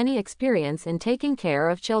Peggy has any experience in taking care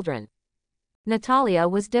of children. Natalia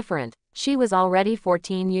was different. She was already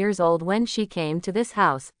 14 years old when she came to this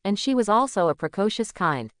house, and she was also a precocious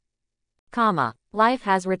kind. Life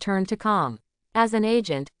has returned to calm. As an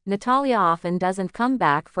agent, Natalia often doesn't come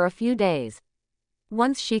back for a few days.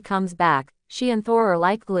 Once she comes back, she and Thor are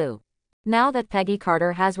like glue. Now that Peggy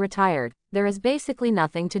Carter has retired, there is basically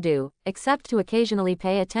nothing to do, except to occasionally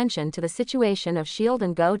pay attention to the situation of S.H.I.E.L.D.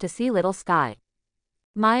 and go to see little Sky.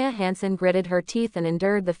 Maya Hansen gritted her teeth and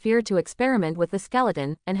endured the fear to experiment with the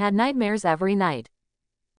skeleton, and had nightmares every night.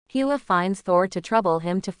 Hela finds Thor to trouble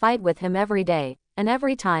him to fight with him every day, and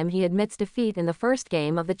every time he admits defeat in the first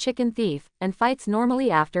game of the chicken thief, and fights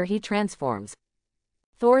normally after he transforms.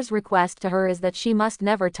 Thor's request to her is that she must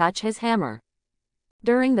never touch his hammer.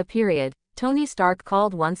 During the period, Tony Stark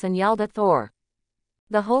called once and yelled at Thor.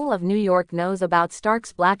 The whole of New York knows about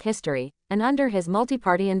Stark's black history, and under his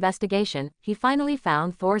multi-party investigation, he finally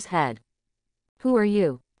found Thor's head. Who are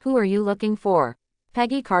you? Who are you looking for?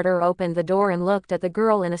 Peggy Carter opened the door and looked at the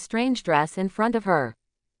girl in a strange dress in front of her.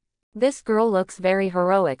 This girl looks very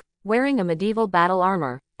heroic, wearing a medieval battle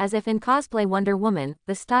armor, as if in cosplay Wonder Woman.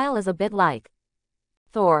 The style is a bit like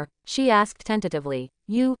Thor, she asked tentatively.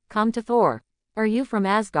 You, come to Thor. Are you from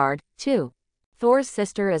Asgard, too? Thor's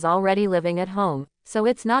sister is already living at home, so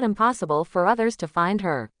it's not impossible for others to find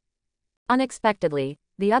her. Unexpectedly,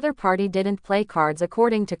 the other party didn't play cards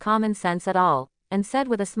according to common sense at all, and said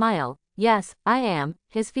with a smile, "Yes, I am,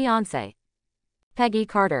 his fiancé." Peggy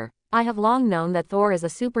Carter. I have long known that Thor is a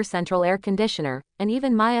super central air conditioner, and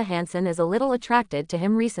even Maya Hansen is a little attracted to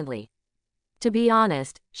him recently. To be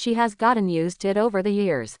honest, she has gotten used to it over the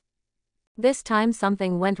years. This time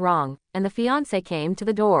something went wrong, and the fiancé came to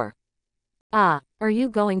the door. "Ah, are you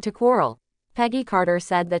going to quarrel?" Peggy Carter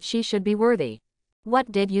said that she should be worthy.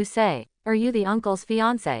 "What did you say? Are you the uncle's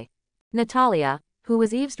fiancé?" Natalia, who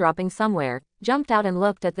was eavesdropping somewhere, jumped out and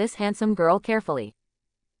looked at this handsome girl carefully.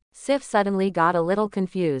 Sif suddenly got a little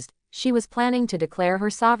confused. She was planning to declare her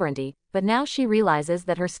sovereignty, but now she realizes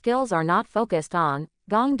that her skills are not focused on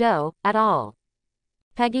Gongdo at all.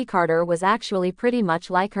 Peggy Carter was actually pretty much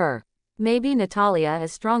like her. Maybe Natalia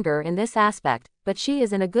is stronger in this aspect, but she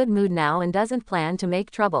is in a good mood now and doesn't plan to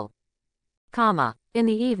make trouble. In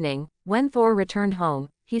the evening, when Thor returned home,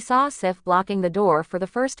 he saw Sif blocking the door for the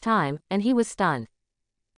first time, and he was stunned.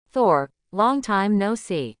 "Thor, long time no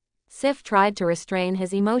see." Sif tried to restrain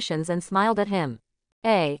his emotions and smiled at him.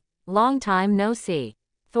 Long time no see."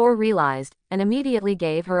 Thor realized, and immediately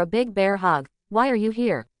gave her a big bear hug. "Why are you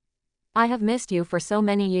here? I have missed you for so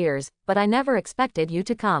many years, but I never expected you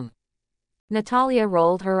to come." Natalia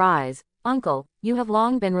rolled her eyes. "Uncle, you have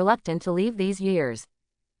long been reluctant to leave these years."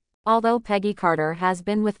 Although Peggy Carter has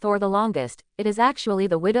been with Thor the longest, it is actually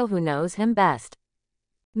the widow who knows him best.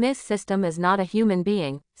 Miss System is not a human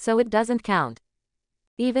being, so it doesn't count.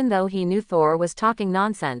 Even though he knew Thor was talking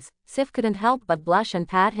nonsense, Sif couldn't help but blush and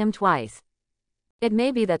pat him twice. It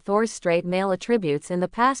may be that Thor's straight male attributes in the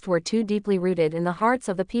past were too deeply rooted in the hearts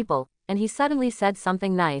of the people, and he suddenly said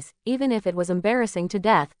something nice. Even if it was embarrassing to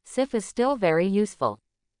death, Sif is still very useful.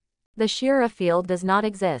 The Shira field does not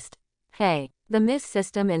exist. The Miss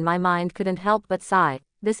System in my mind couldn't help but sigh.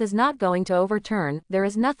 This is not going to overturn, there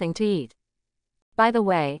is nothing to eat. By the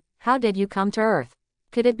way, how did you come to Earth?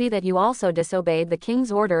 Could it be that you also disobeyed the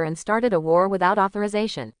king's order and started a war without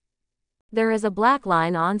authorization? There is a black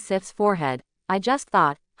line on Sif's forehead. I just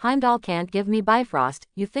thought, Heimdall can't give me Bifrost,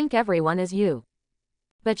 you think everyone is you.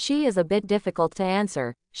 But she is a bit difficult to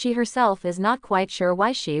answer. She herself is not quite sure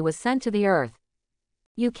why she was sent to the Earth.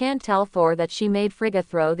 You can't tell Thor that she made Frigga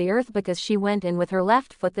throw the Earth because she went in with her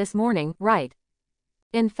left foot this morning, right?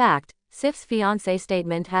 In fact, Sif's fiancé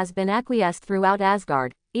statement has been acquiesced throughout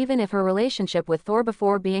Asgard, even if her relationship with Thor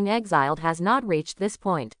before being exiled has not reached this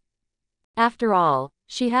point. After all,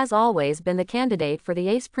 she has always been the candidate for the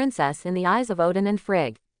ace princess in the eyes of Odin and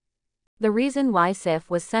Frigg. The reason why Sif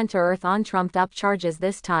was sent to Earth on trumped-up charges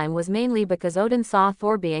this time was mainly because Odin saw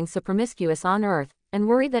Thor being so promiscuous on Earth, and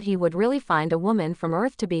worried that he would really find a woman from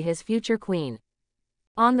Earth to be his future queen.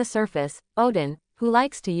 On the surface, Odin, who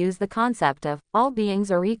likes to use the concept of all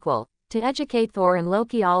beings are equal to educate Thor and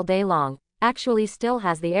Loki all day long, actually still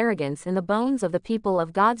has the arrogance in the bones of the people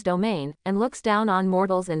of God's domain, and looks down on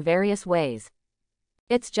mortals in various ways.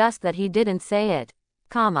 It's just that he didn't say it.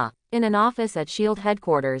 In an office at S.H.I.E.L.D.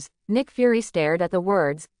 headquarters, Nick Fury stared at the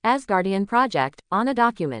words, Asgardian Project, on a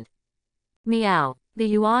document. Meow. The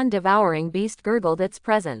yuan-devouring beast gurgled its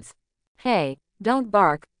presence. Hey, don't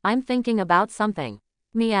bark, I'm thinking about something.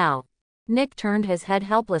 Meow. Nick turned his head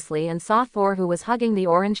helplessly and saw Thor, who was hugging the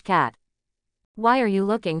orange cat. Why are you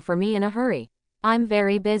looking for me in a hurry? I'm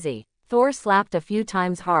very busy. Thor slapped a few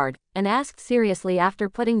times hard, and asked seriously after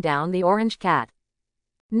putting down the orange cat.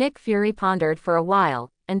 Nick Fury pondered for a while,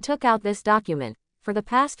 and took out this document. For the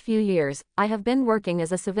past few years, I have been working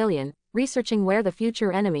as a civilian, researching where the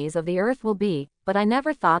future enemies of the Earth will be, but I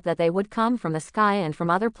never thought that they would come from the sky and from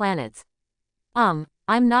other planets. I'm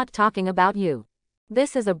not talking about you.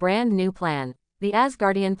 This is a brand new plan, the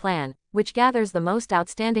Asgardian Plan, which gathers the most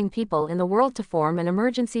outstanding people in the world to form an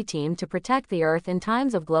emergency team to protect the Earth in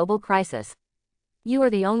times of global crisis. You are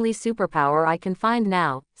the only superpower I can find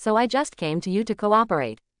now, so I just came to you to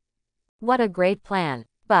cooperate. What a great plan.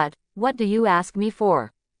 But, what do you ask me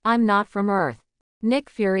for? I'm not from Earth. Nick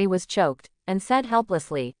Fury was choked, and said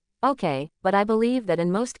helplessly, okay, but I believe that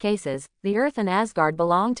in most cases, the Earth and Asgard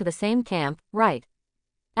belong to the same camp, right?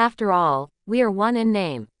 After all, we are one in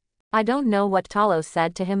name. I don't know what Talos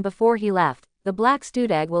said to him before he left. The Black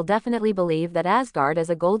Stewed Egg will definitely believe that Asgard is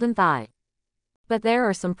a golden thigh. But there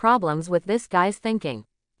are some problems with this guy's thinking.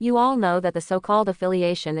 You all know that the so-called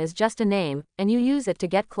affiliation is just a name, and you use it to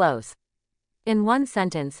get close. In one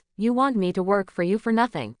sentence, you want me to work for you for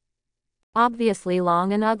nothing. Obviously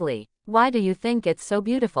long and ugly. Why do you think it's so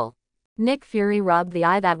beautiful? Nick Fury rubbed the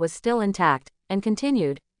eye that was still intact, and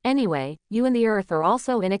continued, Anyway, you and the Earth are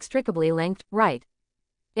also inextricably linked, right?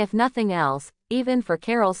 If nothing else, even for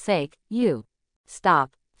Carol's sake, you.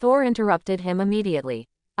 Stop. Thor interrupted him immediately.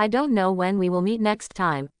 I don't know when we will meet next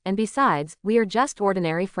time, and besides, we are just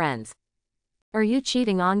ordinary friends. Are you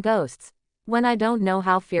cheating on ghosts? When I don't know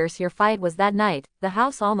how fierce your fight was that night, the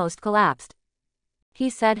house almost collapsed. He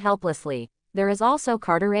said helplessly. There is also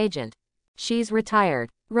Carter Agent. She's retired.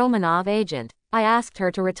 Romanov Agent. I asked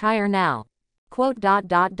her to retire now.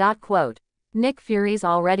 Quote. Nick Fury's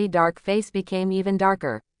already dark face became even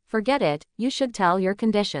darker. Forget it, you should tell your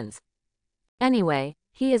conditions. Anyway,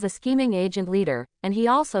 he is a scheming agent leader, and he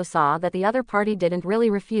also saw that the other party didn't really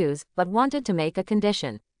refuse, but wanted to make a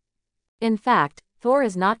condition. In fact, Thor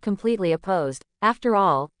is not completely opposed. After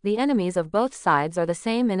all, the enemies of both sides are the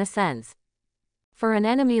same in a sense. For an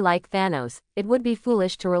enemy like Thanos, it would be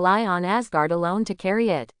foolish to rely on Asgard alone to carry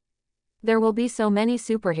it. There will be so many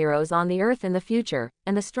superheroes on the Earth in the future,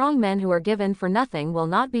 and the strong men who are given for nothing will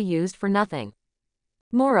not be used for nothing.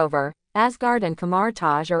 Moreover, Asgard and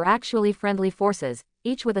Kamar-Taj are actually friendly forces,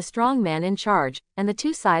 each with a strong man in charge, and the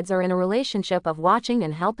two sides are in a relationship of watching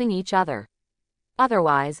and helping each other.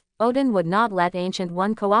 Otherwise, Odin would not let Ancient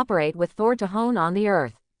One cooperate with Thor to hone on the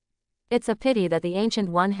Earth. It's a pity that the Ancient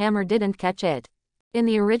One hammer didn't catch it. In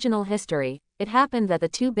the original history, it happened that the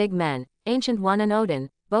two big men, Ancient One and Odin,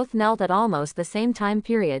 both knelt at almost the same time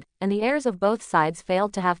period, and the heirs of both sides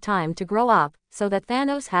failed to have time to grow up, so that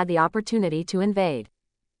Thanos had the opportunity to invade.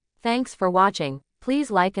 Thanks for watching. Please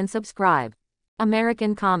like and subscribe.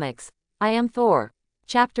 American Comics. I Am Thor.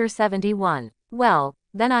 Chapter 71. Well,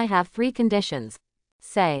 then I have 3 conditions.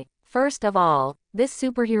 Say, first of all, this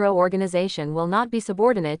superhero organization will not be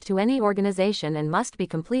subordinate to any organization and must be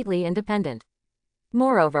completely independent.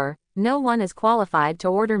 Moreover, no one is qualified to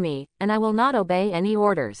order me, and I will not obey any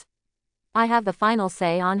orders. I have the final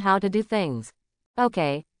say on how to do things.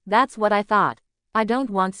 Okay, that's what I thought. I don't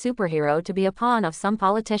want superhero to be a pawn of some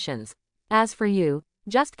politicians. As for you,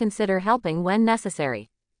 just consider helping when necessary.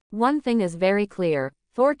 One thing is very clear,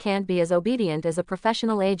 Thor can't be as obedient as a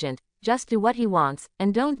professional agent, just do what he wants,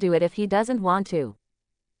 and don't do it if he doesn't want to.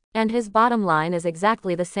 And his bottom line is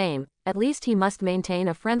exactly the same, at least he must maintain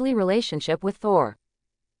a friendly relationship with Thor.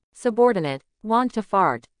 Subordinate, want to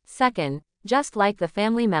fart. Second, just like the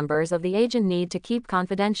family members of the agent need to keep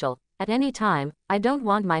confidential, at any time, I don't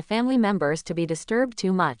want my family members to be disturbed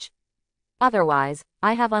too much. Otherwise,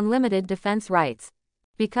 I have unlimited defense rights.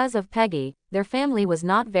 Because of Peggy, their family was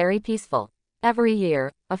not very peaceful. Every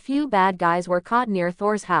year, a few bad guys were caught near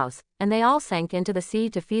Thor's house, and they all sank into the sea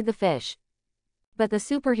to feed the fish. But the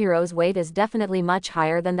superhero's weight is definitely much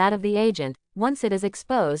higher than that of the agent. Once it is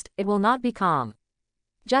exposed, it will not be calm.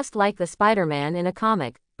 Just like the Spider-Man in a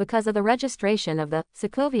comic, because of the registration of the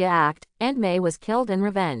Sokovia Act, Aunt May was killed in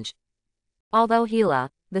revenge. Although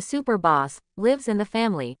Hela, the super boss, lives in the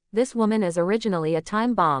family, this woman is originally a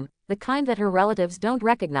time bomb, the kind that her relatives don't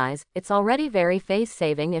recognize. It's already very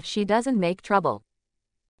face-saving if she doesn't make trouble.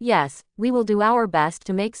 Yes, we will do our best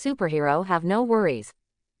to make superhero have no worries.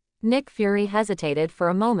 Nick Fury hesitated for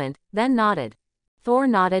a moment, then nodded. Thor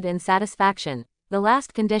nodded in satisfaction. The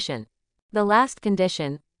last condition. The last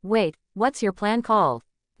condition. Wait, what's your plan called?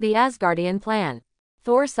 The Asgardian plan.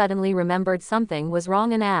 Thor suddenly remembered something was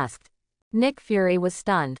wrong and asked. Nick Fury was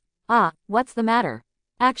stunned. What's the matter?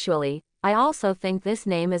 Actually, I also think this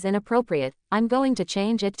name is inappropriate. I'm going to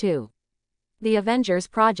change it to the Avengers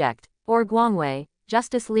Project, or Guangwei,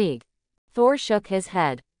 Justice League. Thor shook his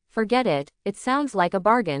head. Forget it, it sounds like a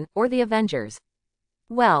bargain, or the Avengers.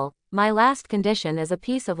 Well, my last condition is a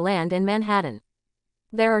piece of land in Manhattan.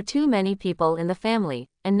 There are too many people in the family,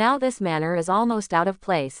 and now this manor is almost out of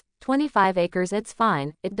place. 25 acres, it's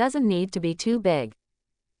fine, it doesn't need to be too big.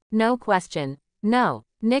 No question. No.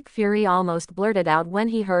 Nick Fury almost blurted out when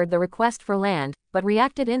he heard the request for land, but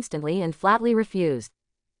reacted instantly and flatly refused.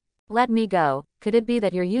 Let me go. Could it be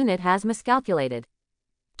that your unit has miscalculated?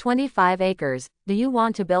 25 acres. Do you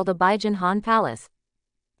want to build a Baijian Han palace?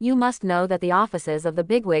 You must know that the offices of the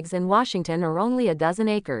bigwigs in Washington are only a dozen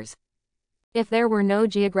acres. If there were no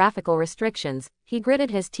geographical restrictions, he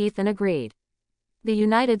gritted his teeth and agreed. The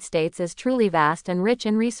United States is truly vast and rich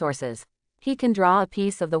in resources. He can draw a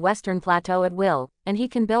piece of the Western Plateau at will, and he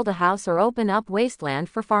can build a house or open up wasteland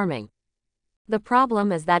for farming. The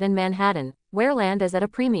problem is that in Manhattan, where land is at a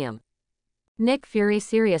premium. Nick Fury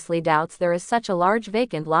seriously doubts there is such a large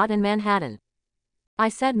vacant lot in Manhattan. I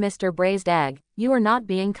said, Mr. Braised Egg, you are not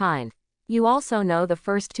being kind. You also know the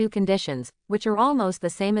first 2 conditions, which are almost the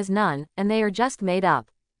same as none, and they are just made up.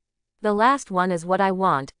 The last one is what I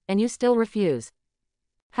want, and you still refuse.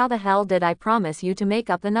 How the hell did I promise you to make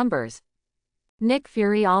up the numbers? Nick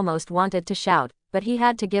Fury almost wanted to shout, but he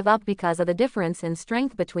had to give up because of the difference in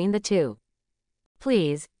strength between the two.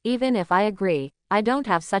 Please, even if I agree, I don't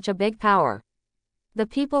have such a big power. The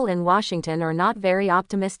people in Washington are not very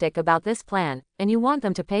optimistic about this plan, and you want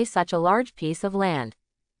them to pay such a large piece of land.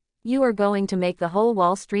 You are going to make the whole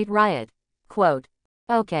Wall Street riot. Quote.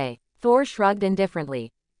 Okay. Thor shrugged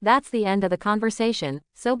indifferently. That's the end of the conversation,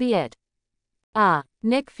 so be it.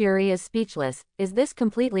 Nick Fury is speechless. Is this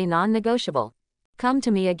completely non-negotiable? Come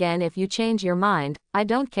to me again if you change your mind, I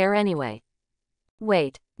don't care anyway.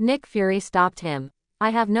 Wait. Nick Fury stopped him. I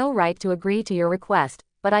have no right to agree to your request,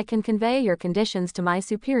 but I can convey your conditions to my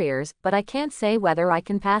superiors, but I can't say whether I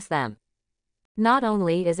can pass them. Not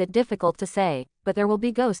only is it difficult to say, but there will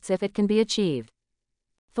be ghosts if it can be achieved.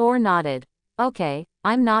 Thor nodded. Okay,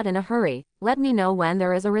 I'm not in a hurry, let me know when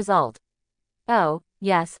there is a result. Oh,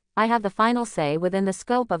 yes, I have the final say within the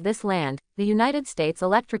scope of this land, the United States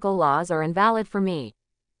electrical laws are invalid for me.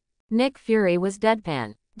 Nick Fury was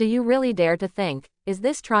deadpan. Do you really dare to think, is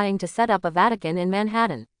this trying to set up a Vatican in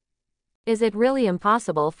Manhattan? Is it really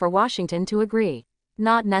impossible for Washington to agree?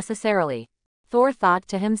 Not necessarily. Thor thought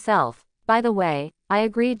to himself. By the way, I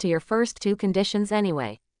agreed to your first two conditions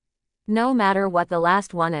anyway. No matter what the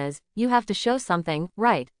last one is, you have to show something,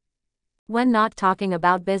 right? When not talking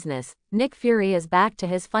about business, Nick Fury is back to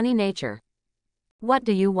his funny nature. What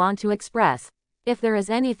do you want to express? If there is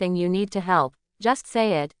anything you need to help, just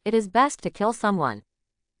say it. It is best to kill someone.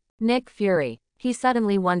 Nick Fury. He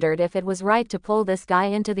suddenly wondered if it was right to pull this guy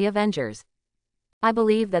into the Avengers. I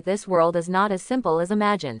believe that this world is not as simple as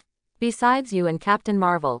imagined. Besides you and Captain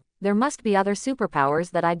Marvel, there must be other superpowers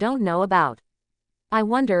that I don't know about. I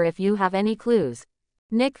wonder if you have any clues.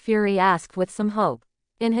 Nick Fury asked with some hope.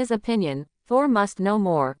 In his opinion, Thor must know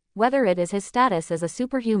more, whether it is his status as a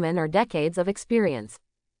superhuman or decades of experience.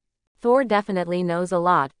 Thor definitely knows a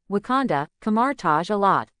lot, Wakanda, Kamartaj a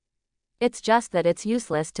lot. It's just that it's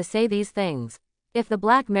useless to say these things. If the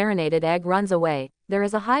black marinated egg runs away, there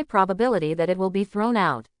is a high probability that it will be thrown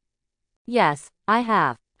out. Yes, I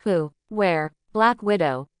have. Who? Where? Black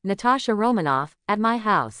Widow, Natasha Romanoff, at my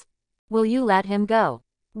house. Will you let him go?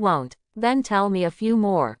 Won't. Then tell me a few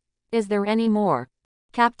more. Is there any more?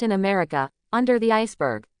 Captain America, under the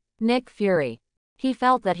iceberg. Nick Fury. He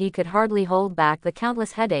felt that he could hardly hold back the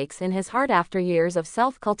countless headaches in his heart after years of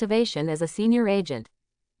self-cultivation as a senior agent.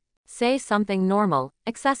 Say something normal,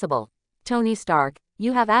 accessible. Tony Stark,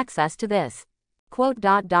 you have access to this. Quote.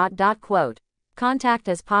 Contact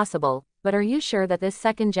as possible, but are you sure that this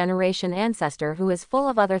second-generation ancestor who is full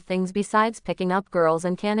of other things besides picking up girls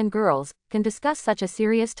and canon girls, can discuss such a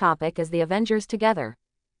serious topic as the Avengers together?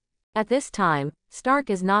 At this time, Stark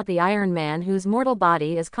is not the Iron Man whose mortal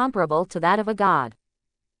body is comparable to that of a god.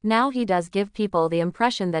 Now he does give people the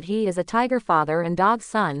impression that he is a tiger father and dog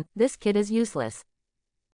son. This kid is useless.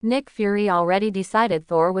 Nick Fury already decided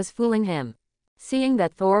Thor was fooling him. Seeing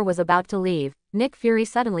that Thor was about to leave, Nick Fury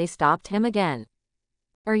suddenly stopped him again.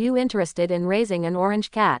 Are you interested in raising an orange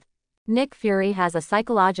cat? Nick Fury has a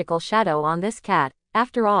psychological shadow on this cat.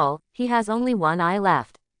 After all, he has only one eye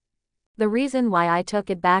left. The reason why I took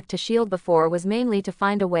it back to S.H.I.E.L.D. before was mainly to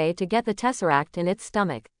find a way to get the Tesseract in its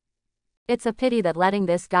stomach. It's a pity that letting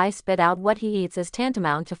this guy spit out what he eats is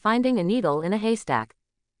tantamount to finding a needle in a haystack.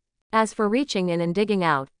 As for reaching in and digging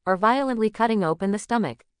out, or violently cutting open the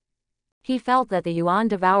stomach. He felt that the Yuan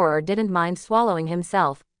Devourer didn't mind swallowing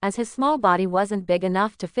himself, as his small body wasn't big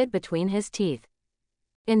enough to fit between his teeth.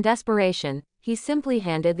 In desperation, he simply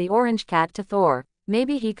handed the orange cat to Thor.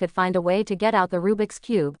 Maybe he could find a way to get out the Rubik's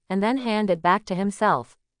Cube, and then hand it back to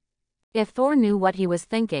himself. If Thor knew what he was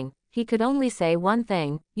thinking, he could only say one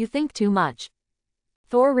thing: you think too much.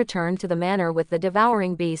 Thor returned to the manor with the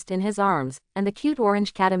devouring beast in his arms, and the cute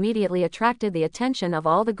orange cat immediately attracted the attention of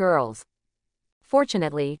all the girls.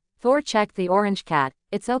 Fortunately, Thor checked the orange cat.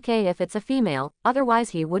 It's okay if it's a female,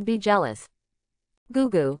 otherwise he would be jealous.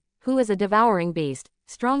 Gugu, who is a devouring beast,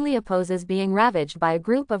 strongly opposes being ravaged by a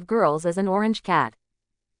group of girls as an orange cat.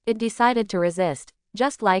 It decided to resist,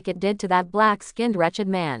 just like it did to that black-skinned wretched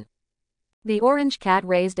man. The orange cat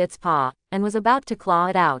raised its paw, and was about to claw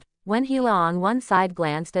it out, when Hela on one side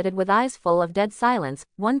glanced at it with eyes full of dead silence.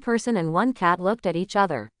 One person and one cat looked at each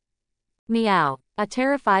other. Meow. A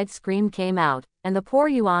terrified scream came out, and the poor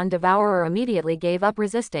Yuan Devourer immediately gave up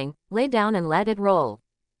resisting, lay down and let it roll.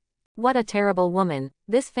 What a terrible woman,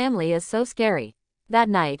 this family is so scary. That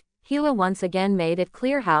night, Hela once again made it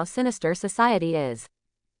clear how sinister society is.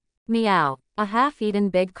 Meow. A half-eaten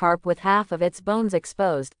big carp with half of its bones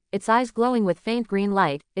exposed, its eyes glowing with faint green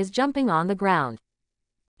light, is jumping on the ground.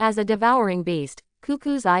 As a devouring beast,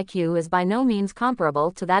 Cuckoo's IQ is by no means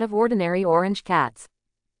comparable to that of ordinary orange cats.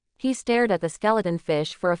 He stared at the skeleton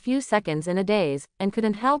fish for a few seconds in a daze, and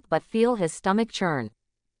couldn't help but feel his stomach churn.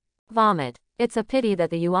 Vomit. It's a pity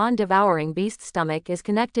that the yuan-devouring beast's stomach is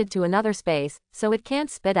connected to another space, so it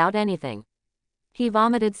can't spit out anything. He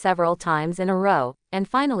vomited several times in a row, and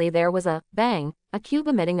finally there was a bang, a cube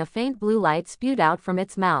emitting a faint blue light spewed out from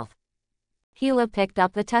its mouth. Hela picked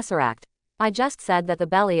up the tesseract. I just said that the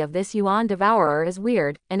belly of this yuan devourer is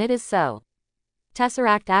weird, and it is so.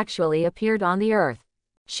 Tesseract actually appeared on the earth.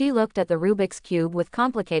 She looked at the Rubik's Cube with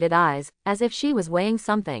complicated eyes, as if she was weighing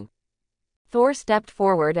something. Thor stepped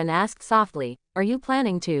forward and asked softly, "Are you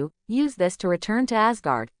planning to use this to return to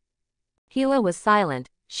Asgard?" Hela was silent.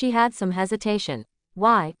 She had some hesitation.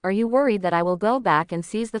 "Why, are you worried that I will go back and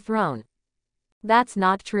seize the throne?" "That's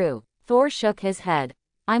not true." Thor shook his head.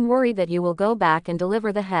 "I'm worried that you will go back and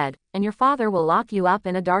deliver the head, and your father will lock you up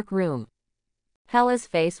in a dark room." Hela's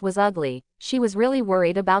face was ugly. She was really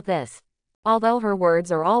worried about this. Although her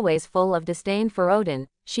words are always full of disdain for Odin,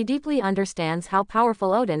 she deeply understands how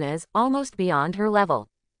powerful Odin is, almost beyond her level.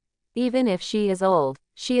 Even if she is old,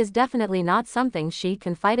 she is definitely not something she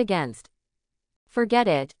can fight against. "Forget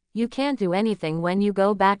it, you can't do anything when you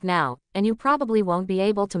go back now, and you probably won't be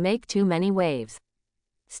able to make too many waves.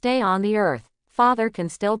 Stay on the earth. Father can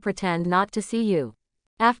still pretend not to see you."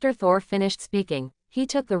 After Thor finished speaking, he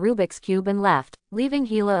took the Rubik's Cube and left, leaving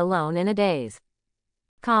Hela alone in a daze.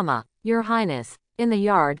 Your Highness. In the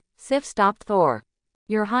yard, Sif stopped Thor.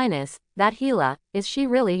 "Your Highness, that Hela, is she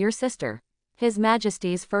really your sister? His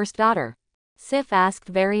Majesty's first daughter?" Sif asked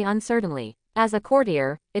very uncertainly. "As a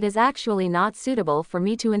courtier, it is actually not suitable for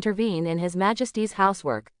me to intervene in His Majesty's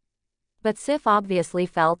housework." But Sif obviously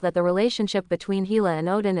felt that the relationship between Hela and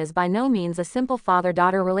Odin is by no means a simple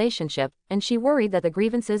father-daughter relationship, and she worried that the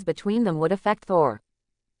grievances between them would affect Thor.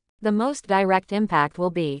 The most direct impact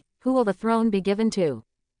will be, who will the throne be given to?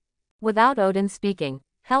 Without Odin speaking,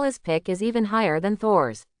 Hela's pick is even higher than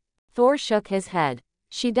Thor's. Thor shook his head.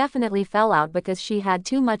 She definitely fell out because she had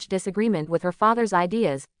too much disagreement with her father's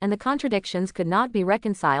ideas, and the contradictions could not be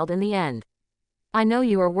reconciled in the end. "I know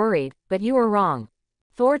you are worried, but you are wrong."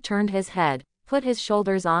 Thor turned his head, put his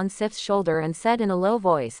shoulders on Sif's shoulder and said in a low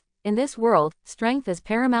voice, "In this world, strength is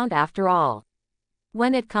paramount after all.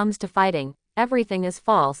 When it comes to fighting, everything is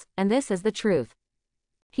false, and this is the truth."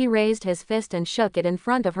 He raised his fist and shook it in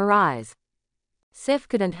front of her eyes. Sif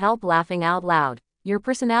couldn't help laughing out loud. "Your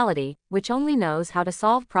personality, which only knows how to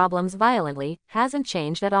solve problems violently, hasn't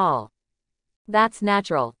changed at all." "That's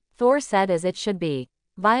natural," Thor said, "as it should be.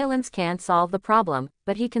 Violence can't solve the problem,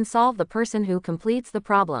 but he can solve the person who completes the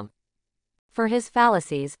problem." For his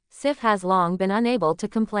fallacies, Sif has long been unable to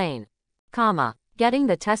complain. Getting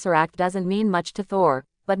the Tesseract doesn't mean much to Thor,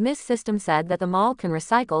 but Miss System said that the mall can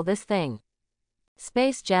recycle this thing.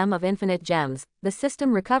 Space Gem of Infinite Gems, the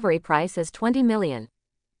system recovery price is 20 million.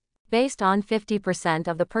 Based on 50%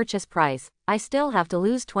 of the purchase price, I still have to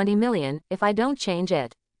lose 20 million if I don't change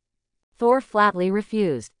it. Thor flatly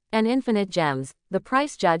refused. And Infinite Gems, the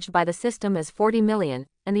price judged by the system is 40 million,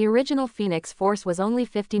 and the original Phoenix Force was only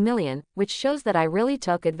 50 million, which shows that I really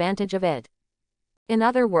took advantage of it. In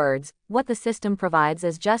other words, what the system provides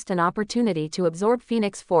is just an opportunity to absorb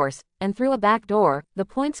Phoenix Force, and through a back door, the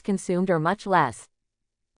points consumed are much less.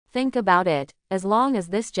 Think about it, as long as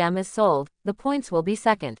this gem is sold, the points will be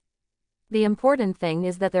second. The important thing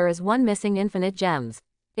is that there is one missing Infinite Gems.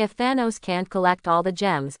 If Thanos can't collect all the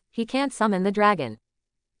gems, he can't summon the dragon.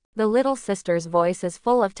 The little sister's voice is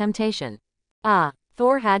full of temptation.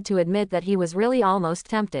 Thor had to admit that he was really almost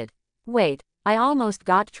tempted. "Wait, I almost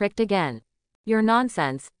got tricked again." "You're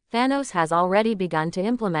nonsense. Thanos has already begun to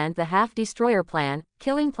implement the half-destroyer plan,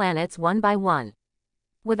 killing planets one by one.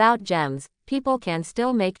 Without gems, people can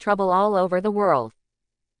still make trouble all over the world.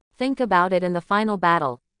 Think about it. In the final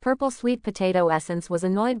battle, Purple Sweet Potato Essence was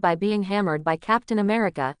annoyed by being hammered by Captain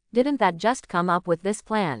America. Didn't that just come up with this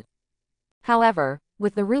plan? However,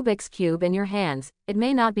 with the Rubik's Cube in your hands, it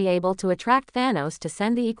may not be able to attract Thanos to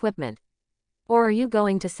send the equipment. Or are you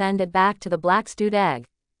going to send it back to the Black Stewed Egg?"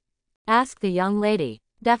 asked the young lady.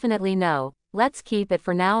 "Definitely no. Let's keep it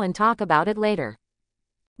for now and talk about it later.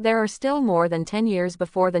 There are still more than 10 years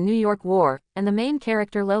before the New York War, and the main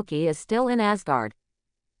character Loki is still in Asgard.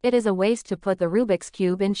 It is a waste to put the Rubik's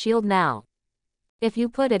Cube in S.H.I.E.L.D. now. If you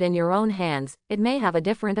put it in your own hands, it may have a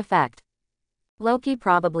different effect." Loki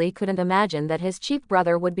probably couldn't imagine that his cheap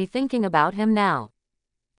brother would be thinking about him now.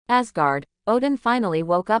 Asgard, Odin finally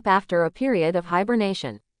woke up after a period of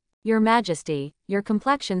hibernation. "Your Majesty, your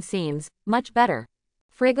complexion seems much better."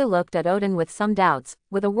 Frigga looked at Odin with some doubts,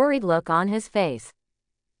 with a worried look on his face.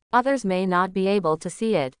 Others may not be able to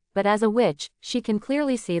see it, but as a witch, she can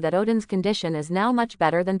clearly see that Odin's condition is now much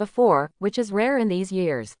better than before, which is rare in these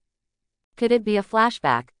years. Could it be a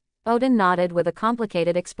flashback? Odin nodded with a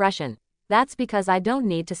complicated expression. That's because I don't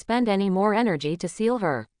need to spend any more energy to seal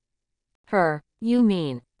her. Her? You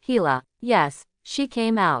mean Hela? Yes, she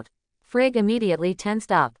came out. Frigg immediately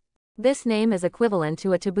tensed up. This name is equivalent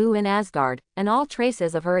to a taboo in Asgard, and all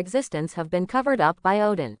traces of her existence have been covered up by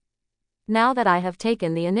Odin. Now that I have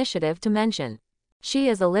taken the initiative to mention, she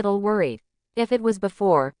is a little worried. If it was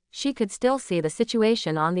before, she could still see the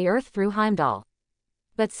situation on the earth through Heimdall.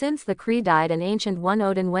 But since the Kree died and Ancient One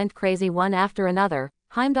Odin went crazy one after another,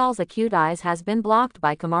 Heimdall's acute eyes has been blocked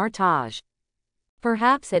by Kamar Taj.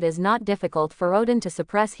 Perhaps it is not difficult for Odin to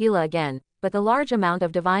suppress Hela again, but the large amount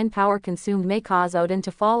of divine power consumed may cause Odin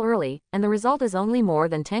to fall early, and the result is only more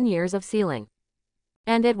than 10 years of sealing.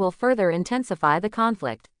 And it will further intensify the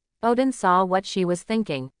conflict. Odin saw what she was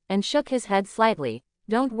thinking, and shook his head slightly.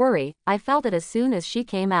 Don't worry, I felt it as soon as she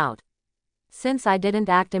came out. Since I didn't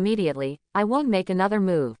act immediately, I won't make another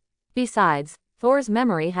move. Besides, Thor's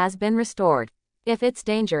memory has been restored. If it's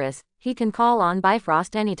dangerous, he can call on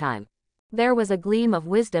Bifrost anytime. There was a gleam of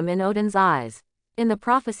wisdom in Odin's eyes. In the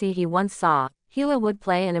prophecy he once saw, Hela would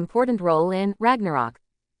play an important role in Ragnarok.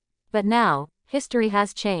 But now, history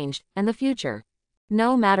has changed, and the future.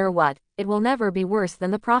 No matter what, it will never be worse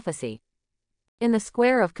than the prophecy. In the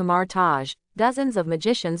square of Kamar Taj, dozens of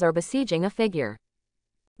magicians are besieging a figure.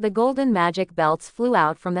 The golden magic belts flew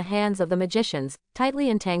out from the hands of the magicians, tightly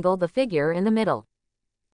entangled the figure in the middle.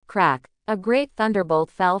 Crack! A great thunderbolt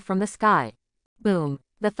fell from the sky. Boom!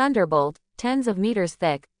 The thunderbolt, tens of meters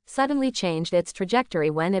thick, suddenly changed its trajectory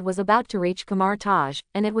when it was about to reach Kamar Taj,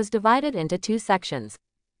 and it was divided into two sections.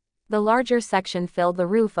 The larger section filled the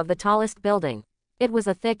roof of the tallest building. It was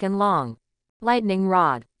a thick and long lightning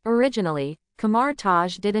rod. Originally, Kamar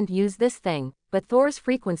Taj didn't use this thing, but Thor's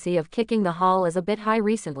frequency of kicking the hall is a bit high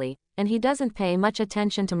recently, and he doesn't pay much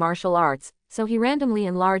attention to martial arts, so he randomly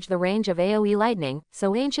enlarged the range of AoE lightning,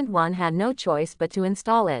 so Ancient One had no choice but to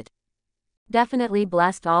install it. Definitely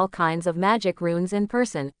blessed all kinds of magic runes in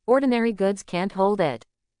person, ordinary goods can't hold it.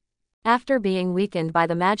 After being weakened by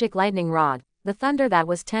the magic lightning rod, the thunder that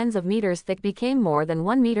was tens of meters thick became more than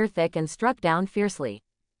 1 meter thick and struck down fiercely.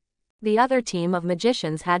 The other team of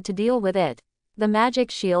magicians had to deal with it. The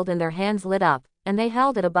magic shield in their hands lit up, and they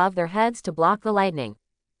held it above their heads to block the lightning.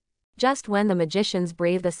 Just when the magicians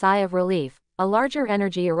breathed a sigh of relief, a larger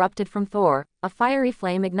energy erupted from Thor, a fiery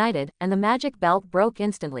flame ignited, and the magic belt broke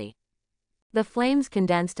instantly. The flames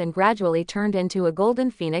condensed and gradually turned into a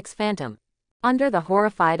golden phoenix phantom. Under the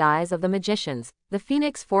horrified eyes of the magicians, the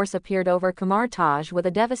phoenix force appeared over Kamar Taj with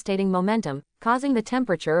a devastating momentum, causing the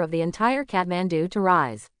temperature of the entire Kathmandu to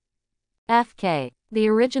rise. FK. The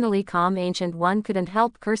originally calm Ancient One couldn't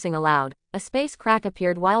help cursing aloud. A space crack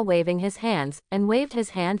appeared while waving his hands, and waved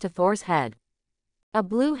his hand to Thor's head. A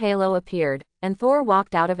blue halo appeared, and Thor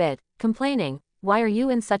walked out of it, complaining, "Why are you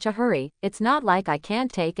in such a hurry? It's not like I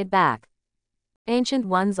can't take it back." Ancient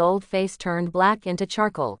One's old face turned black into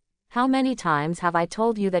charcoal. How many times have I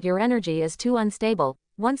told you that your energy is too unstable?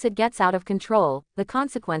 Once it gets out of control, the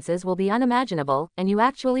consequences will be unimaginable, and you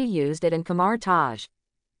actually used it in Kamar Taj.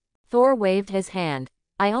 Thor waved his hand.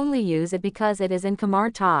 I only use it because it is in Kamar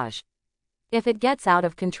Taj. If it gets out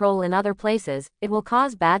of control in other places, it will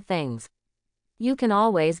cause bad things. You can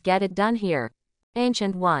always get it done here.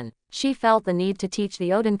 Ancient One. She felt the need to teach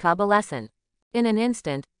the Odin cub a lesson. In an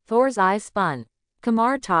instant, Thor's eyes spun.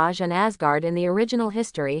 Kamar Taj and Asgard in the original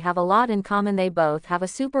history have a lot in common. They both have a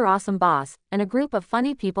super awesome boss, and a group of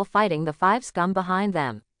funny people fighting the five scum behind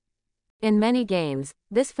them. In many games,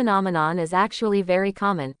 this phenomenon is actually very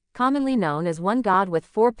common, commonly known as one god with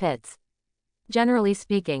 4 pits. Generally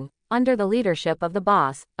speaking, under the leadership of the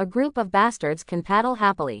boss, a group of bastards can paddle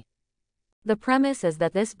happily. The premise is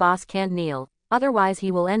that this boss can't kneel, otherwise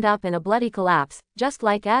he will end up in a bloody collapse, just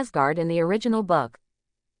like Asgard in the original book.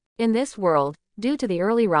 In this world, due to the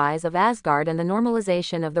early rise of Asgard and the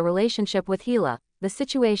normalization of the relationship with Hela, the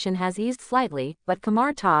situation has eased slightly, but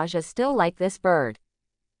Kamar Taj is still like this bird.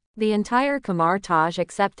 The entire Kamar Taj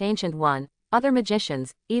except Ancient One, other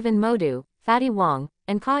magicians, even Modu, Fatty Wong,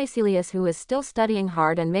 and Caecilius, who is still studying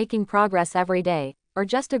hard and making progress every day, are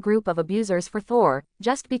just a group of abusers for Thor.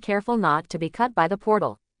 Just be careful not to be cut by the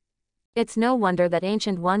portal. It's no wonder that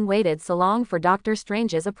Ancient One waited so long for Doctor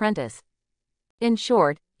Strange's apprentice. In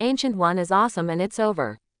short, Ancient One is awesome and it's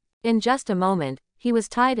over. In just a moment, he was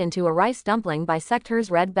tied into a rice dumpling by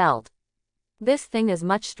Sector's red belt. This thing is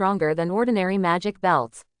much stronger than ordinary magic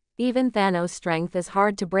belts. Even Thanos' strength is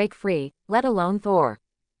hard to break free, let alone Thor.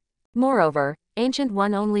 Moreover, Ancient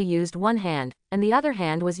One only used one hand, and the other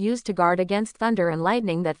hand was used to guard against thunder and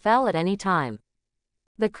lightning that fell at any time.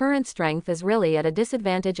 The current strength is really at a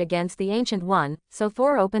disadvantage against the Ancient One, so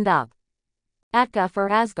Thor opened up. Atka for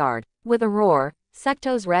Asgard. With a roar,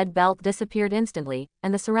 Sekto's red belt disappeared instantly,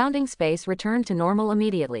 and the surrounding space returned to normal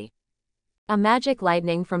immediately. A magic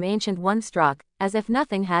lightning from Ancient One struck, as if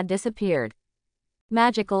nothing had disappeared.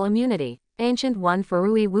 Magical immunity. Ancient One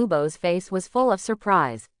Furui Wubo's face was full of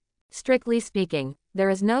surprise. Strictly speaking, there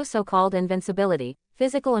is no so-called invincibility,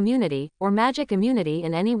 physical immunity, or magic immunity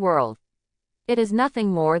in any world. It is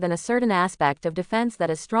nothing more than a certain aspect of defense that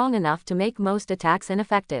is strong enough to make most attacks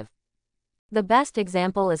ineffective. The best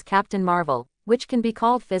example is Captain Marvel, which can be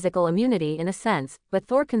called physical immunity in a sense, but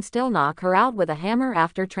Thor can still knock her out with a hammer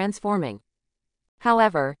after transforming.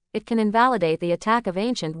 However, it can invalidate the attack of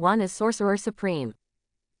Ancient One as Sorcerer Supreme.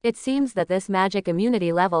 It seems that this magic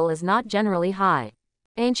immunity level is not generally high.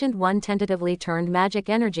 Ancient One tentatively turned magic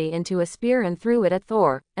energy into a spear and threw it at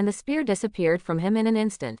Thor, and the spear disappeared from him in an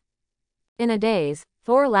instant. In a daze,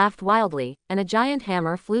 Thor laughed wildly, and a giant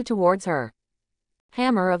hammer flew towards her.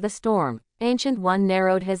 Hammer of the Storm. Ancient One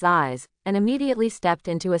narrowed his eyes, and immediately stepped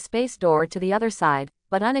into a space door to the other side,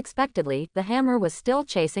 but unexpectedly, the hammer was still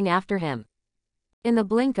chasing after him. In the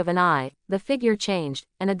blink of an eye, the figure changed,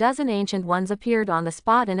 and a dozen Ancient Ones appeared on the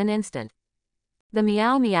spot in an instant. The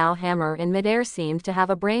Meow Meow hammer in midair seemed to have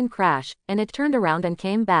a brain crash, and it turned around and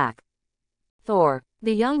came back. Thor,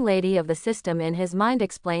 the young lady of the system in his mind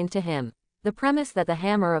explained to him. The premise that the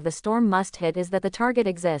hammer of the storm must hit is that the target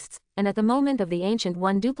exists, and at the moment of the Ancient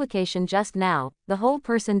One duplication just now, the whole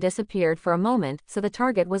person disappeared for a moment, so the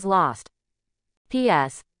target was lost.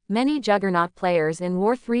 P.S. Many Juggernaut players in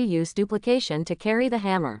War 3 use duplication to carry the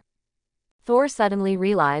hammer. Thor suddenly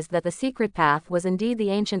realized that the secret path was indeed the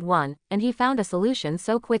Ancient One, and he found a solution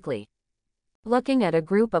so quickly. Looking at a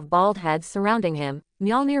group of bald heads surrounding him,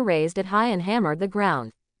 Mjolnir raised it high and hammered the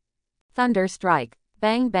ground. Thunder strike.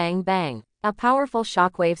 Bang bang bang. A powerful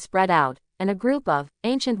shockwave spread out, and a group of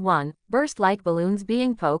Ancient One burst like balloons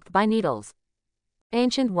being poked by needles.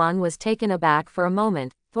 Ancient One was taken aback for a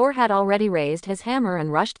moment. Thor had already raised his hammer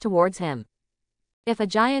and rushed towards him. If a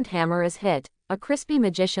giant hammer is hit, a crispy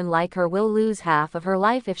magician like her will lose half of her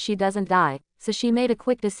life if she doesn't die, so she made a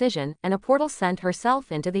quick decision, and a portal sent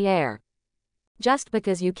herself into the air. Just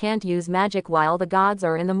because you can't use magic while the gods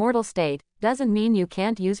are in the mortal state, doesn't mean you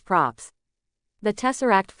can't use props. The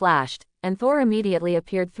Tesseract flashed, and Thor immediately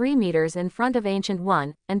appeared 3 meters in front of Ancient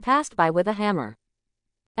One, and passed by with a hammer.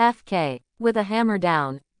 FK. With a hammer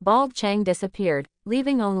down, Bald Chang disappeared,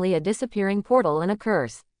 leaving only a disappearing portal and a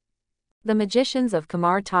curse. The magicians of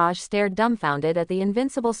Kamar Taj stared dumbfounded at the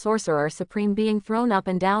invincible Sorcerer Supreme being thrown up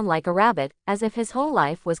and down like a rabbit, as if his whole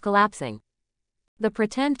life was collapsing. The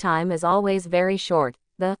pretend time is always very short.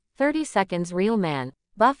 The 30 seconds real man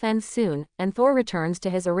buff ends soon, and Thor returns to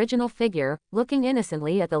his original figure, looking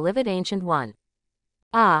innocently at the livid Ancient One.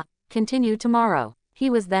 Continue tomorrow. He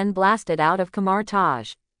was then blasted out of Kamar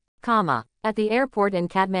Taj. At the airport in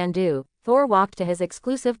Kathmandu, Thor walked to his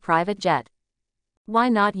exclusive private jet. Why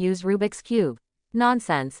not use Rubik's Cube?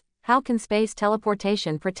 Nonsense. How can space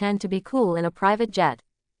teleportation pretend to be cool in a private jet?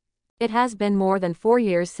 It has been more than 4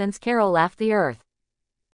 years since Carol left the Earth.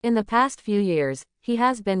 In the past few years, he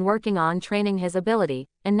has been working on training his ability,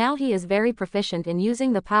 and now he is very proficient in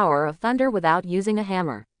using the power of thunder without using a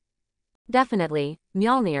hammer. Definitely,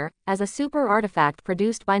 Mjolnir, as a super artifact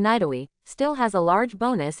produced by Nidawi, still has a large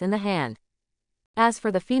bonus in the hand. As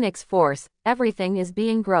for the Phoenix Force, everything is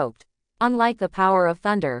being groped. Unlike the power of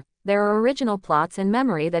thunder, there are original plots in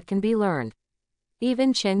memory that can be learned.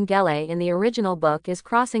 Even Chin Gele in the original book is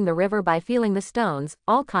crossing the river by feeling the stones,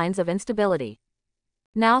 all kinds of instability.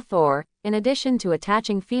 Now Thor, in addition to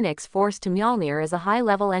attaching Phoenix Force to Mjolnir as a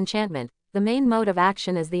high-level enchantment, the main mode of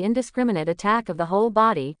action is the indiscriminate attack of the whole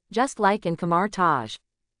body, just like in Kamar Taj.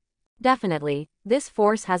 Definitely, this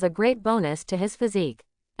force has a great bonus to his physique.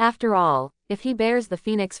 After all, if he bears the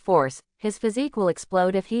Phoenix Force, his physique will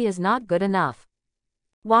explode if he is not good enough.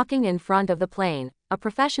 Walking in front of the plane, a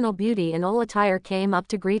professional beauty in old attire came up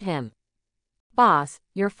to greet him. "Boss,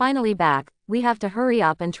 you're finally back. We have to hurry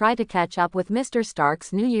up and try to catch up with Mr.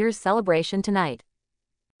 Stark's New Year's celebration tonight."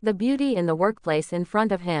 The beauty in the workplace in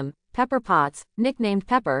front of him, Pepper Potts, nicknamed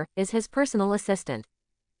Pepper, is his personal assistant.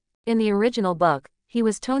 In the original book, he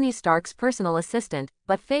was Tony Stark's personal assistant,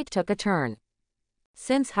 but fate took a turn.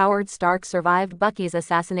 Since Howard Stark survived Bucky's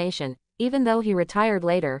assassination, even though he retired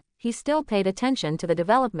later, he still paid attention to the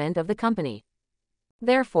development of the company.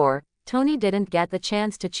 Therefore, Tony didn't get the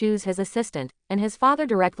chance to choose his assistant, and his father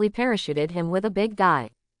directly parachuted him with a big guy.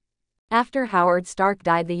 After Howard Stark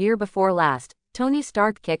died the year before last, Tony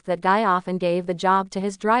Stark kicked that guy off and gave the job to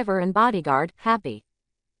his driver and bodyguard, Happy.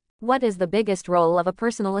 What is the biggest role of a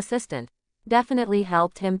personal assistant? Definitely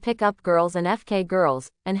helped him pick up girls and FK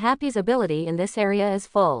girls, and Happy's ability in this area is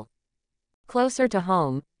full. Closer to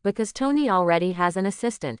home, because Tony already has an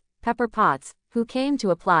assistant, Pepper Potts, who came to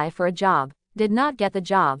apply for a job, did not get the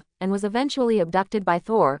job, and was eventually abducted by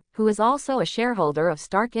Thor, who is also a shareholder of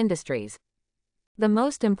Stark Industries. The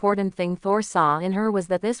most important thing Thor saw in her was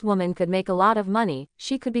that this woman could make a lot of money,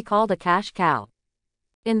 she could be called a cash cow.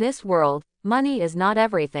 In this world, money is not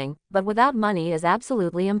everything, but without money is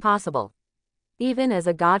absolutely impossible. Even as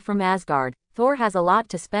a god from Asgard, Thor has a lot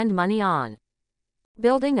to spend money on.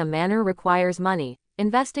 Building a manor requires money,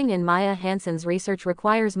 investing in Maya Hansen's research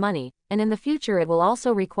requires money, and in the future it will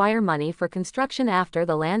also require money for construction after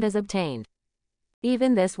the land is obtained.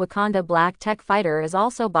 Even this Wakanda black tech fighter is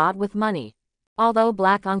also bought with money. Although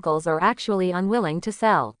black uncles are actually unwilling to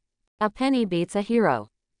sell. A penny beats a hero.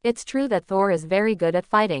 It's true that Thor is very good at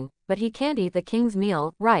fighting, but he can't eat the king's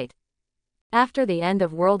meal, right? After the end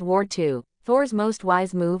of World War II, Thor's most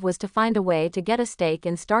wise move was to find a way to get a stake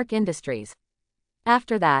in Stark Industries.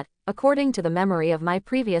 After that, according to the memory of my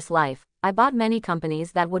previous life, I bought many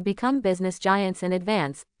companies that would become business giants in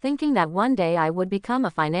advance, thinking that one day I would become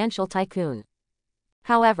a financial tycoon.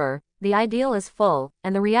 However, the ideal is full,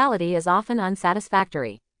 and the reality is often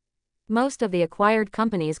unsatisfactory. Most of the acquired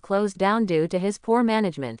companies closed down due to his poor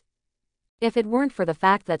management. If it weren't for the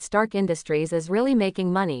fact that Stark Industries is really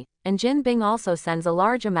making money, and Jin Bing also sends a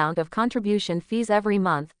large amount of contribution fees every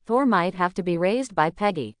month, Thor might have to be raised by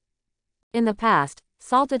Peggy. In the past,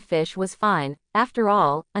 salted fish was fine, after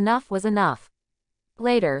all, enough was enough.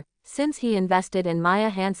 Later, since he invested in Maya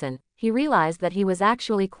Hansen, he realized that he was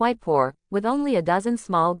actually quite poor, with only a dozen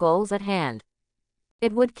small goals at hand.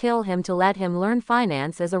 It would kill him to let him learn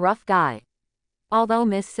finance as a rough guy. Although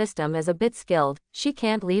Miss System is a bit skilled, she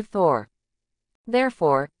can't leave Thor.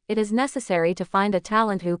 Therefore, it is necessary to find a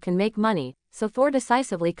talent who can make money, so Thor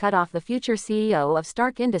decisively cut off the future CEO of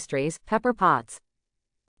Stark Industries, Pepper Potts.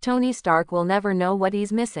 Tony Stark will never know what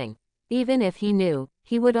he's missing. Even if he knew,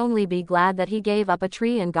 he would only be glad that he gave up a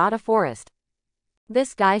tree and got a forest.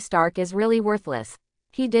 This guy Stark is really worthless.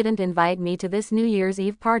 He didn't invite me to this New Year's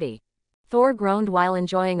Eve party. Thor groaned while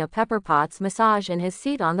enjoying a Pepper Potts massage in his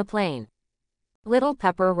seat on the plane. Little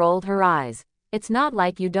Pepper rolled her eyes. It's not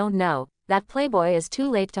like you don't know, that playboy is too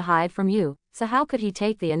late to hide from you, so how could he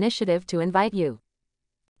take the initiative to invite you?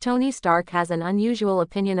 Tony Stark has an unusual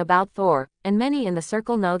opinion about Thor, and many in the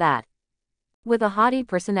circle know that. With a haughty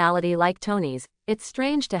personality like Tony's, it's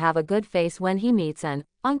strange to have a good face when he meets an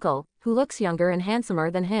uncle who looks younger and handsomer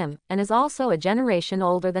than him, and is also a generation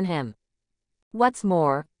older than him. What's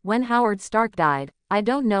more, when Howard Stark died, I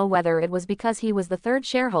don't know whether it was because he was the third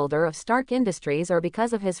shareholder of Stark Industries or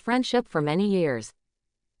because of his friendship for many years.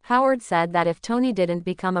 Howard said that if Tony didn't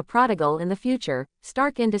become a prodigal in the future,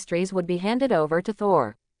 Stark Industries would be handed over to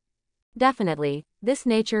Thor. Definitely, this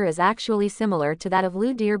nature is actually similar to that of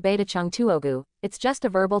Ludir Betachung Tuogu, it's just a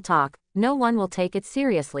verbal talk, no one will take it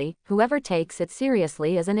seriously, whoever takes it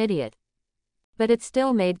seriously is an idiot. But it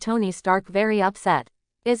still made Tony Stark very upset.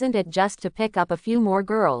 Isn't it just to pick up a few more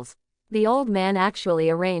girls? The old man actually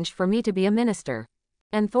arranged for me to be a minister.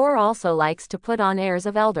 And Thor also likes to put on airs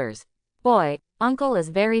of elders. Boy, uncle is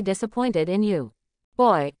very disappointed in you.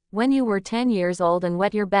 Boy, when you were 10 years old and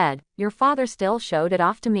wet your bed, your father still showed it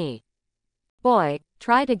off to me. Boy,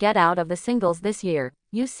 try to get out of the singles this year,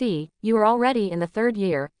 you see, you are already in the 3rd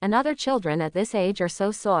year, and other children at this age are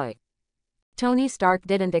so soy. Tony Stark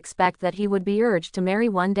didn't expect that he would be urged to marry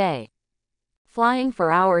one day. Flying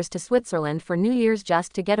for hours to Switzerland for New Year's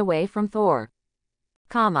just to get away from Thor.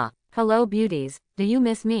 Hello beauties, do you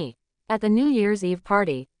miss me? At the New Year's Eve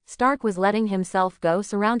party, Stark was letting himself go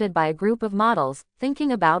surrounded by a group of models,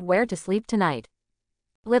 thinking about where to sleep tonight.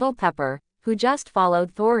 Little Pepper, who just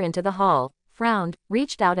followed Thor into the hall, frowned,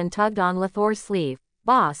 reached out and tugged on Thor's sleeve.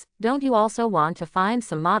 Boss, don't you also want to find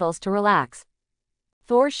some models to relax?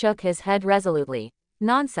 Thor shook his head resolutely.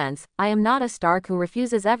 Nonsense, I am not a Stark who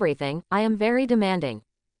refuses everything, I am very demanding.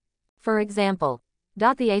 For example,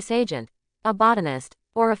 the ace agent, a botanist,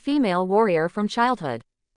 or a female warrior from childhood.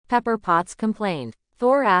 Pepper Potts complained.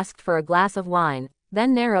 Thor asked for a glass of wine,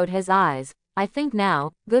 then narrowed his eyes. I think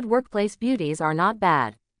now, good workplace beauties are not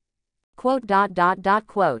bad. Quote.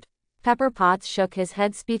 Pepper Potts shook his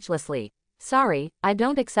head speechlessly. Sorry, I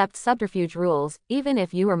don't accept subterfuge rules, even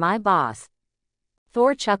if you are my boss.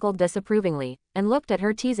 Thor chuckled disapprovingly, and looked at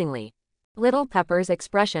her teasingly. Little Pepper's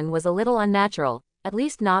expression was a little unnatural, at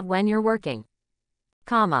least not when you're working.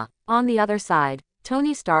 On the other side,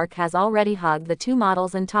 Tony Stark has already hugged the 2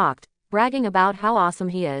 models and talked, bragging about how awesome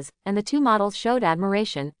he is, and the 2 models showed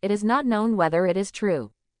admiration. It is not known whether it is true.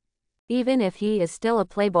 Even if he is still a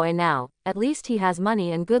playboy now, at least he has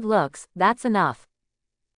money and good looks, that's enough.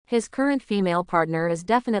 His current female partner is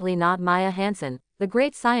definitely not Maya Hansen, the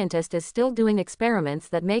great scientist is still doing experiments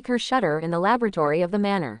that make her shudder in the laboratory of the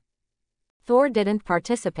manor. Thor didn't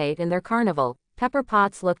participate in their carnival. Pepper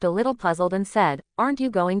Potts looked a little puzzled and said, "Aren't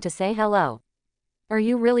you going to say hello? Are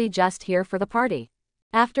you really just here for the party?"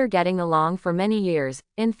 After getting along for many years,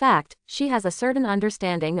 in fact, she has a certain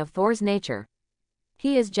understanding of Thor's nature.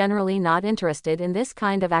 He is generally not interested in this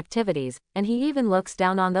kind of activities, and he even looks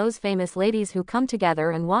down on those famous ladies who come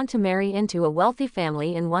together and want to marry into a wealthy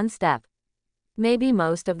family in one step. Maybe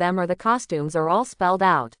most of them are the costumes are all spelled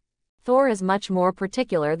out. Thor is much more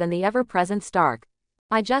particular than the ever-present Stark.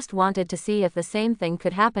 I just wanted to see if the same thing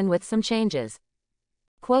could happen with some changes.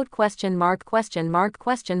 Quote question mark question mark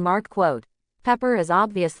question mark quote. Pepper is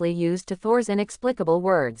obviously used to Thor's inexplicable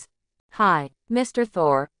words. "Hi, Mr.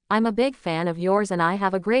 Thor, I'm a big fan of yours and I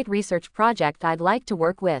have a great research project I'd like to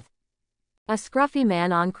work with." A scruffy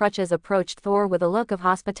man on crutches approached Thor with a look of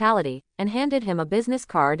hospitality, and handed him a business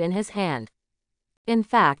card in his hand. In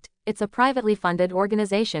fact, it's a privately funded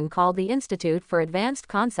organization called the Institute for Advanced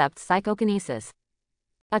Concepts Psychokinesis.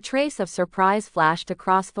 A trace of surprise flashed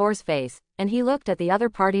across Thor's face, and he looked at the other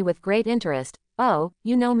party with great interest. "Oh,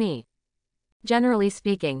 you know me." Generally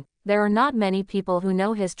speaking, there are not many people who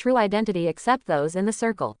know his true identity except those in the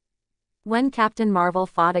circle. When Captain Marvel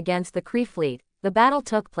fought against the Kree fleet, the battle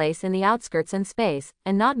took place in the outskirts in space,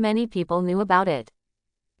 and not many people knew about it.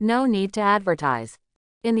 No need to advertise.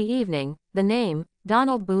 In the evening, the name,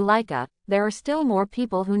 Donald Bulika, there are still more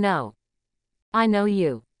people who know. "I know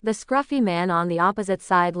you." The scruffy man on the opposite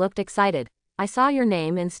side looked excited. "I saw your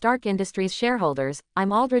name in Stark Industries shareholders.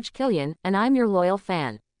 I'm Aldrich Killian, and I'm your loyal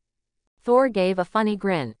fan." Thor gave a funny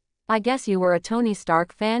grin. "I guess you were a Tony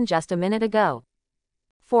Stark fan just a minute ago."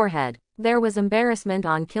 Forehead. There was embarrassment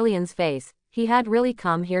on Killian's face. He had really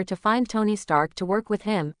come here to find Tony Stark to work with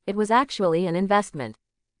him. It was actually an investment.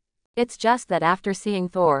 It's just that after seeing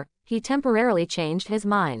Thor, he temporarily changed his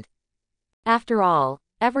mind. After all,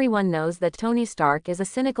 everyone knows that Tony Stark is a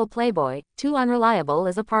cynical playboy, too unreliable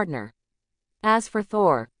as a partner. As for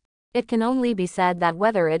Thor, it can only be said that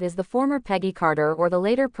whether it is the former Peggy Carter or the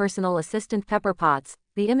later personal assistant Pepper Potts,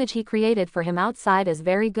 the image he created for him outside is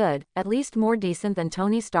very good, at least more decent than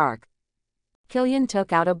Tony Stark. Killian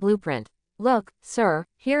took out a blueprint. "Look, sir,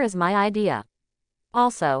 here is my idea.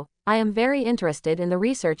 Also, I am very interested in the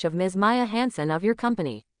research of Ms. Maya Hansen of your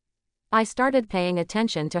company. I started paying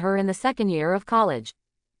attention to her in the second year of college.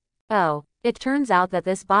 Oh, it turns out that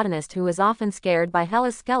this botanist who is often scared by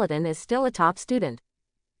Hela's skeleton is still a top student.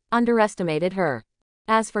 Underestimated her."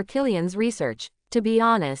 As for Killian's research, to be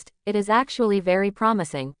honest, it is actually very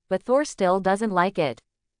promising, but Thor still doesn't like it.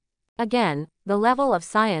 Again, the level of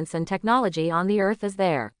science and technology on the Earth is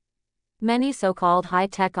there. Many so-called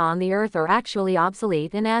high-tech on the Earth are actually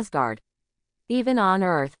obsolete in Asgard. Even on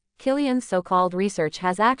Earth, Killian's so-called research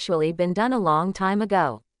has actually been done a long time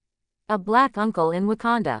ago. A black uncle in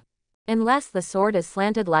Wakanda. Unless the sword is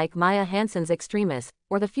slanted like Maya Hansen's Extremis,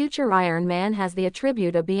 or the future Iron Man has the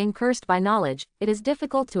attribute of being cursed by knowledge, it is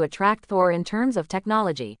difficult to attract Thor in terms of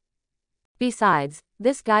technology. Besides,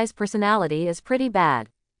 this guy's personality is pretty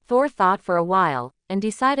bad. Thor thought for a while, and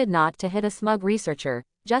decided not to hit a smug researcher,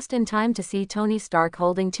 just in time to see Tony Stark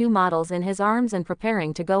holding two models in his arms and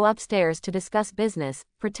preparing to go upstairs to discuss business,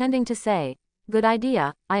 pretending to say, "Good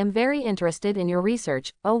idea, I am very interested in your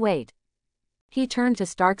research. Oh wait." He turned to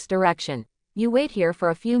Stark's direction. "You wait here for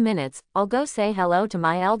a few minutes, I'll go say hello to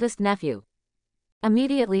my eldest nephew."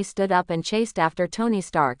 Immediately stood up and chased after Tony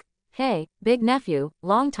Stark. "Hey, big nephew,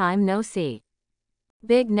 long time no see."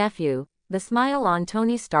 Big nephew. The smile on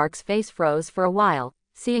Tony Stark's face froze for a while.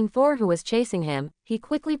 Seeing Thor who was chasing him, he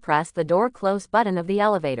quickly pressed the door close button of the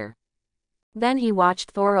elevator. Then he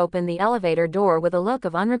watched Thor open the elevator door with a look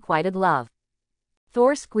of unrequited love.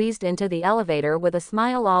 Thor squeezed into the elevator with a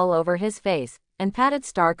smile all over his face, and patted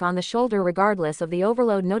Stark on the shoulder regardless of the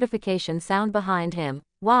overload notification sound behind him.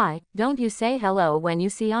 "Why, don't you say hello when you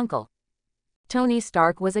see Uncle?" Tony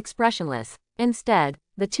Stark was expressionless. Instead,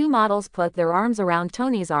 the two models put their arms around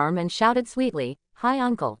Tony's arm and shouted sweetly, "Hi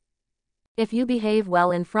Uncle. If you behave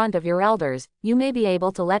well in front of your elders, you may be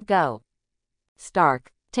able to let go."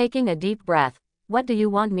 Stark, taking a deep breath, "What do you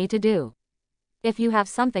want me to do?" "If you have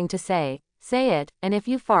something to say, say it, and if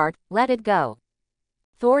you fart, let it go."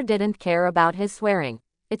 Thor didn't care about his swearing.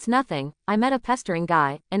 "It's nothing, I met a pestering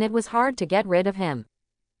guy, and it was hard to get rid of him."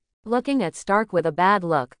 Looking at Stark with a bad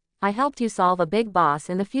look, "I helped you solve a big boss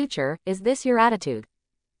in the future, is this your attitude?"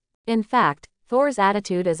 In fact, Thor's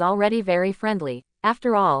attitude is already very friendly.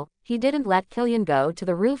 After all, he didn't let Killian go to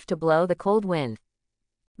the roof to blow the cold wind.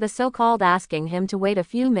 The so-called asking him to wait a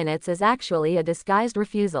few minutes is actually a disguised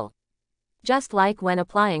refusal. Just like when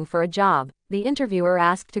applying for a job, the interviewer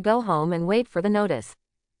asked to go home and wait for the notice.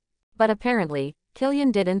 But apparently,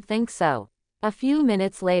 Killian didn't think so. A few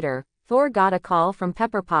minutes later, Thor got a call from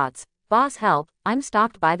Pepper Potts. "Boss, help, I'm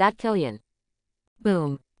stalked by that Killian."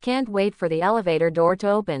 Boom. Can't wait for the elevator door to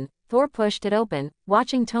open. Thor pushed it open,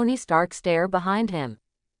 watching Tony Stark stare behind him.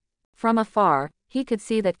 From afar, he could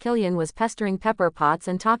see that Killian was pestering Pepper Potts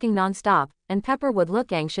and talking non-stop, and Pepper would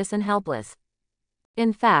look anxious and helpless.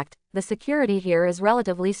 In fact, the security here is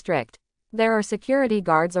relatively strict. There are security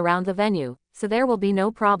guards around the venue, so there will be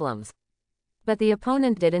no problems. But the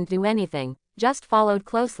opponent didn't do anything, just followed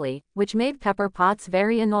closely, which made Pepper Potts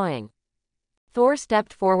very annoying. Thor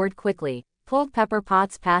stepped forward quickly, pulled Pepper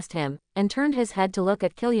Potts past him, and turned his head to look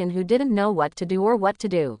at Killian, who didn't know what to do or what to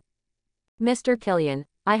do. "Mr. Killian,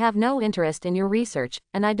 I have no interest in your research,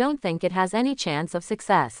 and I don't think it has any chance of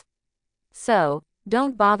success. So,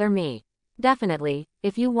 don't bother me. Definitely,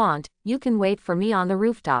 if you want, you can wait for me on the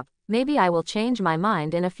rooftop. Maybe I will change my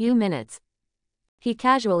mind in a few minutes." He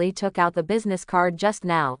casually took out the business card just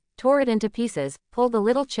now, tore it into pieces, pulled the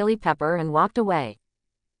little chili pepper and walked away.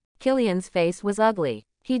 Killian's face was ugly.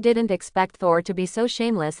 He didn't expect Thor to be so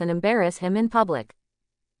shameless and embarrass him in public.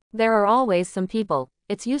 There are always some people,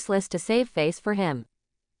 it's useless to save face for him.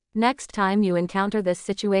 Next time you encounter this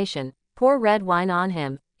situation, pour red wine on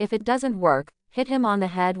him. If it doesn't work, hit him on the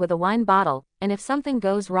head with a wine bottle, and if something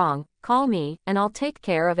goes wrong, call me, and I'll take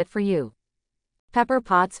care of it for you. Pepper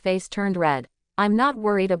Potts' face turned red. "I'm not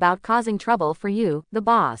worried about causing trouble for you, the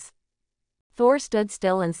boss." Thor stood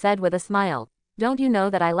still and said with a smile, "Don't you know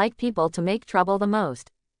that I like people to make trouble the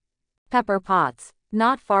most?" Pepper Potts.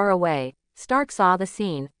 Not far away, Stark saw the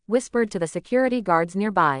scene, whispered to the security guards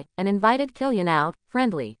nearby, and invited Killian out,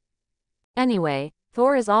 friendly. Anyway,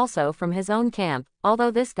 Thor is also from his own camp,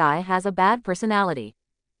 although this guy has a bad personality.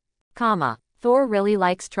 Thor really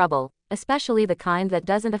likes trouble, especially the kind that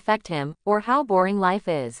doesn't affect him, or how boring life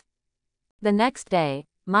is. The next day,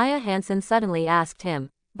 Maya Hansen suddenly asked him,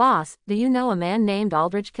 "Boss, do you know a man named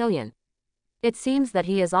Aldrich Killian? It seems that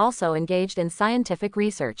he is also engaged in scientific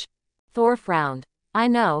research." Thor frowned. "I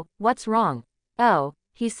know, what's wrong?" "Oh,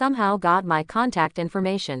 he somehow got my contact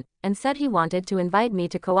information, and said he wanted to invite me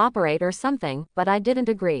to cooperate or something, but I didn't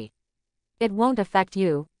agree." "It won't affect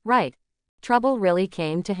you, right?" Trouble really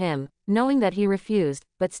came to him, knowing that he refused,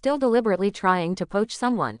 but still deliberately trying to poach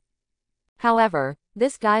someone. However,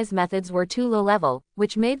 this guy's methods were too low-level,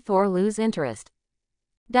 which made Thor lose interest.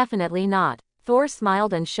 "Definitely not." Thor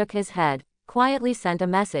smiled and shook his head, quietly sent a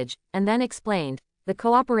message, and then explained, "The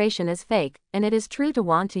cooperation is fake, and it is true to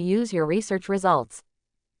want to use your research results.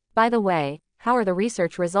 By the way, how are the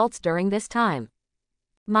research results during this time?"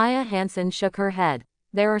 Maya Hansen shook her head.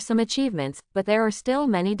 "There are some achievements, but there are still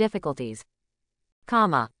many difficulties."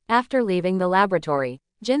 After leaving the laboratory,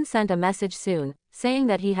 Jin sent a message soon, saying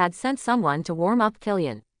that he had sent someone to warm up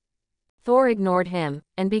Killian. Thor ignored him,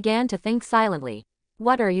 and began to think silently.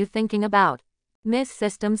 "What are you thinking about?" Miss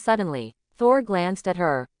System suddenly. Thor glanced at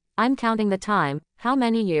her. "I'm counting the time, how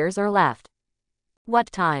many years are left?"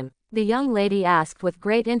 "What time?" the young lady asked with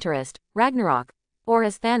great interest. "Ragnarok? Or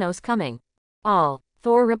is Thanos coming?" "All,"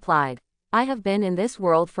 Thor replied. "I have been in this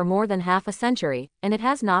world for more than half a century, and it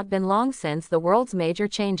has not been long since the world's major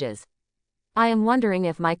changes. I am wondering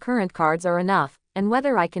if my current cards are enough, and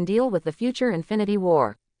whether I can deal with the future Infinity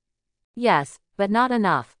War." "Yes, but not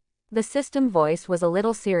enough." The system voice was a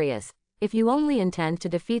little serious. "If you only intend to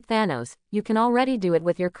defeat Thanos, you can already do it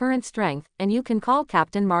with your current strength, and you can call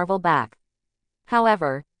Captain Marvel back.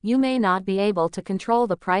 However, you may not be able to control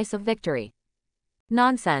the price of victory."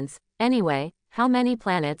 "Nonsense. Anyway, how many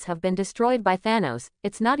planets have been destroyed by Thanos?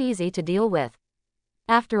 It's not easy to deal with.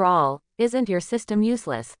 After all, isn't your system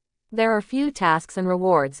useless? There are few tasks and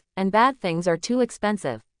rewards, and bad things are too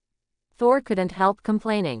expensive." Thor couldn't help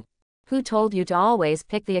complaining. "Who told you to always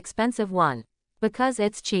pick the expensive one? Because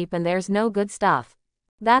it's cheap and there's no good stuff.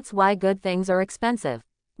 That's why good things are expensive."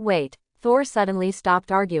 "Wait." Thor suddenly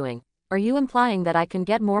stopped arguing. "Are you implying that I can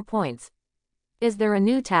get more points? Is there a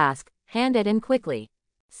new task? Hand it in quickly."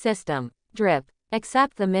 System. Drip.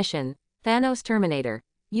 Accept the mission. Thanos Terminator.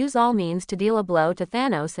 Use all means to deal a blow to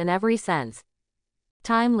Thanos in every sense.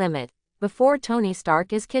 Time limit. Before Tony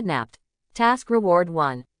Stark is kidnapped. Task Reward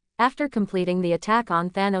 1. After completing the attack on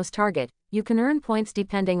Thanos' target, you can earn points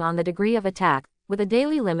depending on the degree of attack, with a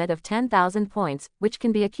daily limit of 10,000 points, which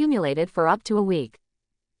can be accumulated for up to a week.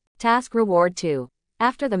 Task Reward 2.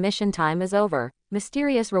 After the mission time is over,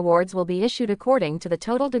 mysterious rewards will be issued according to the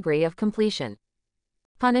total degree of completion.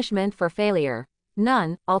 Punishment for failure.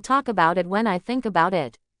 None, I'll talk about it when I think about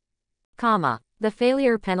it. The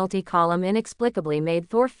failure penalty column inexplicably made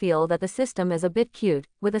Thor feel that the system is a bit cute,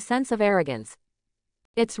 with a sense of arrogance.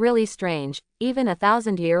 It's really strange, even a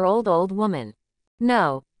 1,000-year-old old woman.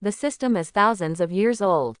 No, the system is thousands of years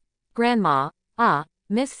old. Grandma,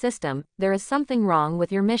 Miss System, there is something wrong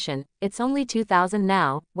with your mission, it's only 2000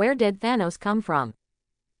 now, where did Thanos come from?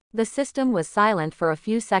 The system was silent for a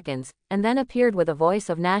few seconds, and then appeared with a voice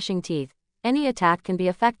of gnashing teeth. Any attack can be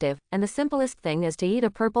effective, and the simplest thing is to eat a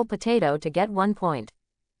purple potato to get 1 point.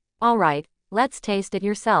 Alright, let's taste it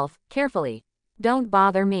yourself, carefully. Don't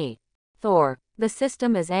bother me. Thor, the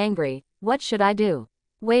system is angry, what should I do?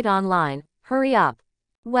 Wait online, hurry up.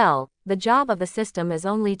 Well, the job of the system is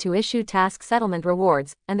only to issue task settlement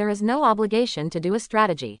rewards, and there is no obligation to do a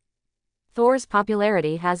strategy. Thor's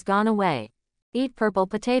popularity has gone away. Eat purple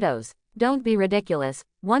potatoes. Don't be ridiculous,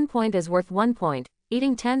 1 point is worth 1 point.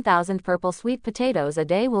 Eating 10,000 purple sweet potatoes a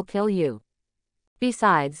day will kill you.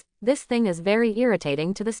 Besides, this thing is very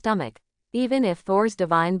irritating to the stomach. Even if Thor's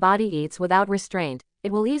divine body eats without restraint,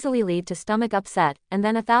 it will easily lead to stomach upset, and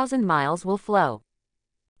then 1,000 miles will flow.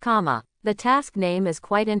 The task name is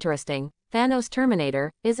quite interesting, Thanos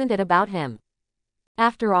Terminator, isn't it about him?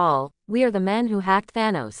 After all, we are the men who hacked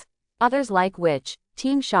Thanos. Others like Witch,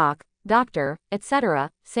 Team Shock, Doctor, etc.,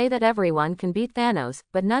 say that everyone can beat Thanos,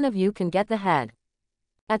 but none of you can get the head.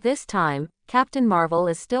 At this time, Captain Marvel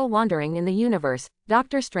is still wandering in the universe,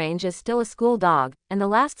 Doctor Strange is still a school dog, and the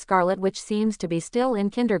last Scarlet Witch seems to be still in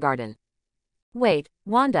kindergarten. Wait,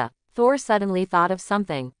 Wanda, Thor suddenly thought of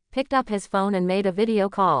something, picked up his phone and made a video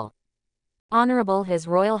call. Honorable His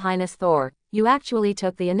Royal Highness Thor, you actually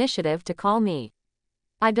took the initiative to call me.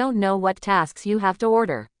 I don't know what tasks you have to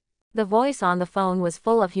order. The voice on the phone was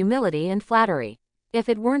full of humility and flattery. If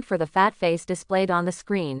it weren't for the fat face displayed on the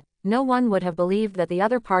screen, no one would have believed that the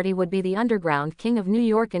other party would be the underground king of New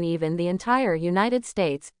York and even the entire United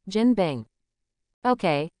States, Jin Bing.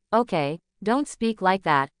 Okay, don't speak like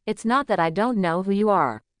that, it's not that I don't know who you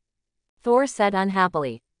are. Thor said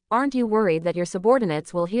unhappily. Aren't you worried that your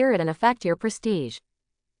subordinates will hear it and affect your prestige?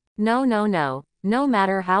 No, no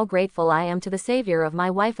matter how grateful I am to the savior of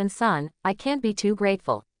my wife and son, I can't be too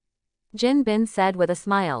grateful. Jin Bin said with a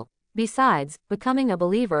smile. Besides, becoming a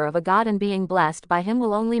believer of a god and being blessed by him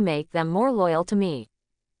will only make them more loyal to me.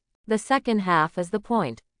 The second half is the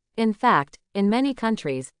point. In fact, in many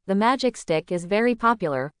countries, the magic stick is very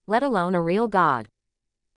popular, let alone a real god.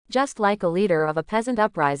 Just like a leader of a peasant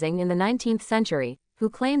uprising in the 19th century, who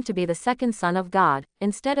claimed to be the second son of God,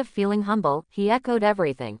 instead of feeling humble, he echoed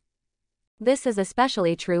everything. This is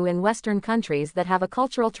especially true in Western countries that have a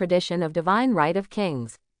cultural tradition of divine right of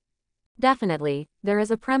kings. Definitely, there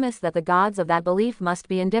is a premise that the gods of that belief must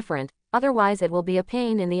be indifferent, otherwise it will be a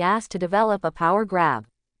pain in the ass to develop a power grab.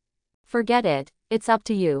 Forget it, it's up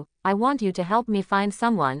to you, I want you to help me find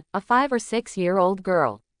someone, a 5 or 6-year-old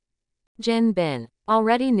girl. Jin Bin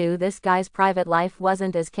already knew this guy's private life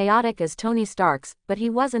wasn't as chaotic as Tony Stark's, but he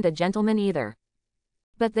wasn't a gentleman either.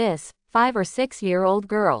 But this 5 or 6-year-old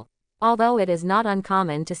girl. Although it is not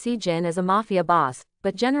uncommon to see Jin as a mafia boss,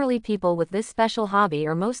 but generally people with this special hobby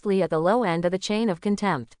are mostly at the low end of the chain of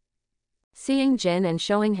contempt. Seeing Jin and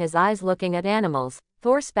showing his eyes looking at animals,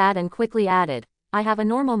 Thor spat and quickly added, I have a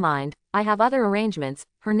normal mind, I have other arrangements,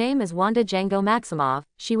 her name is Wanda Django Maximoff,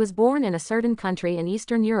 she was born in a certain country in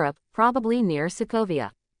Eastern Europe, probably near Sokovia.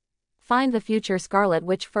 Find the future Scarlet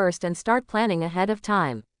Witch first and start planning ahead of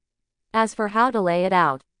time. As for how to lay it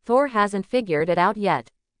out, Thor hasn't figured it out yet.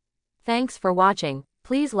 Thanks for watching,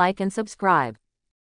 please like and subscribe.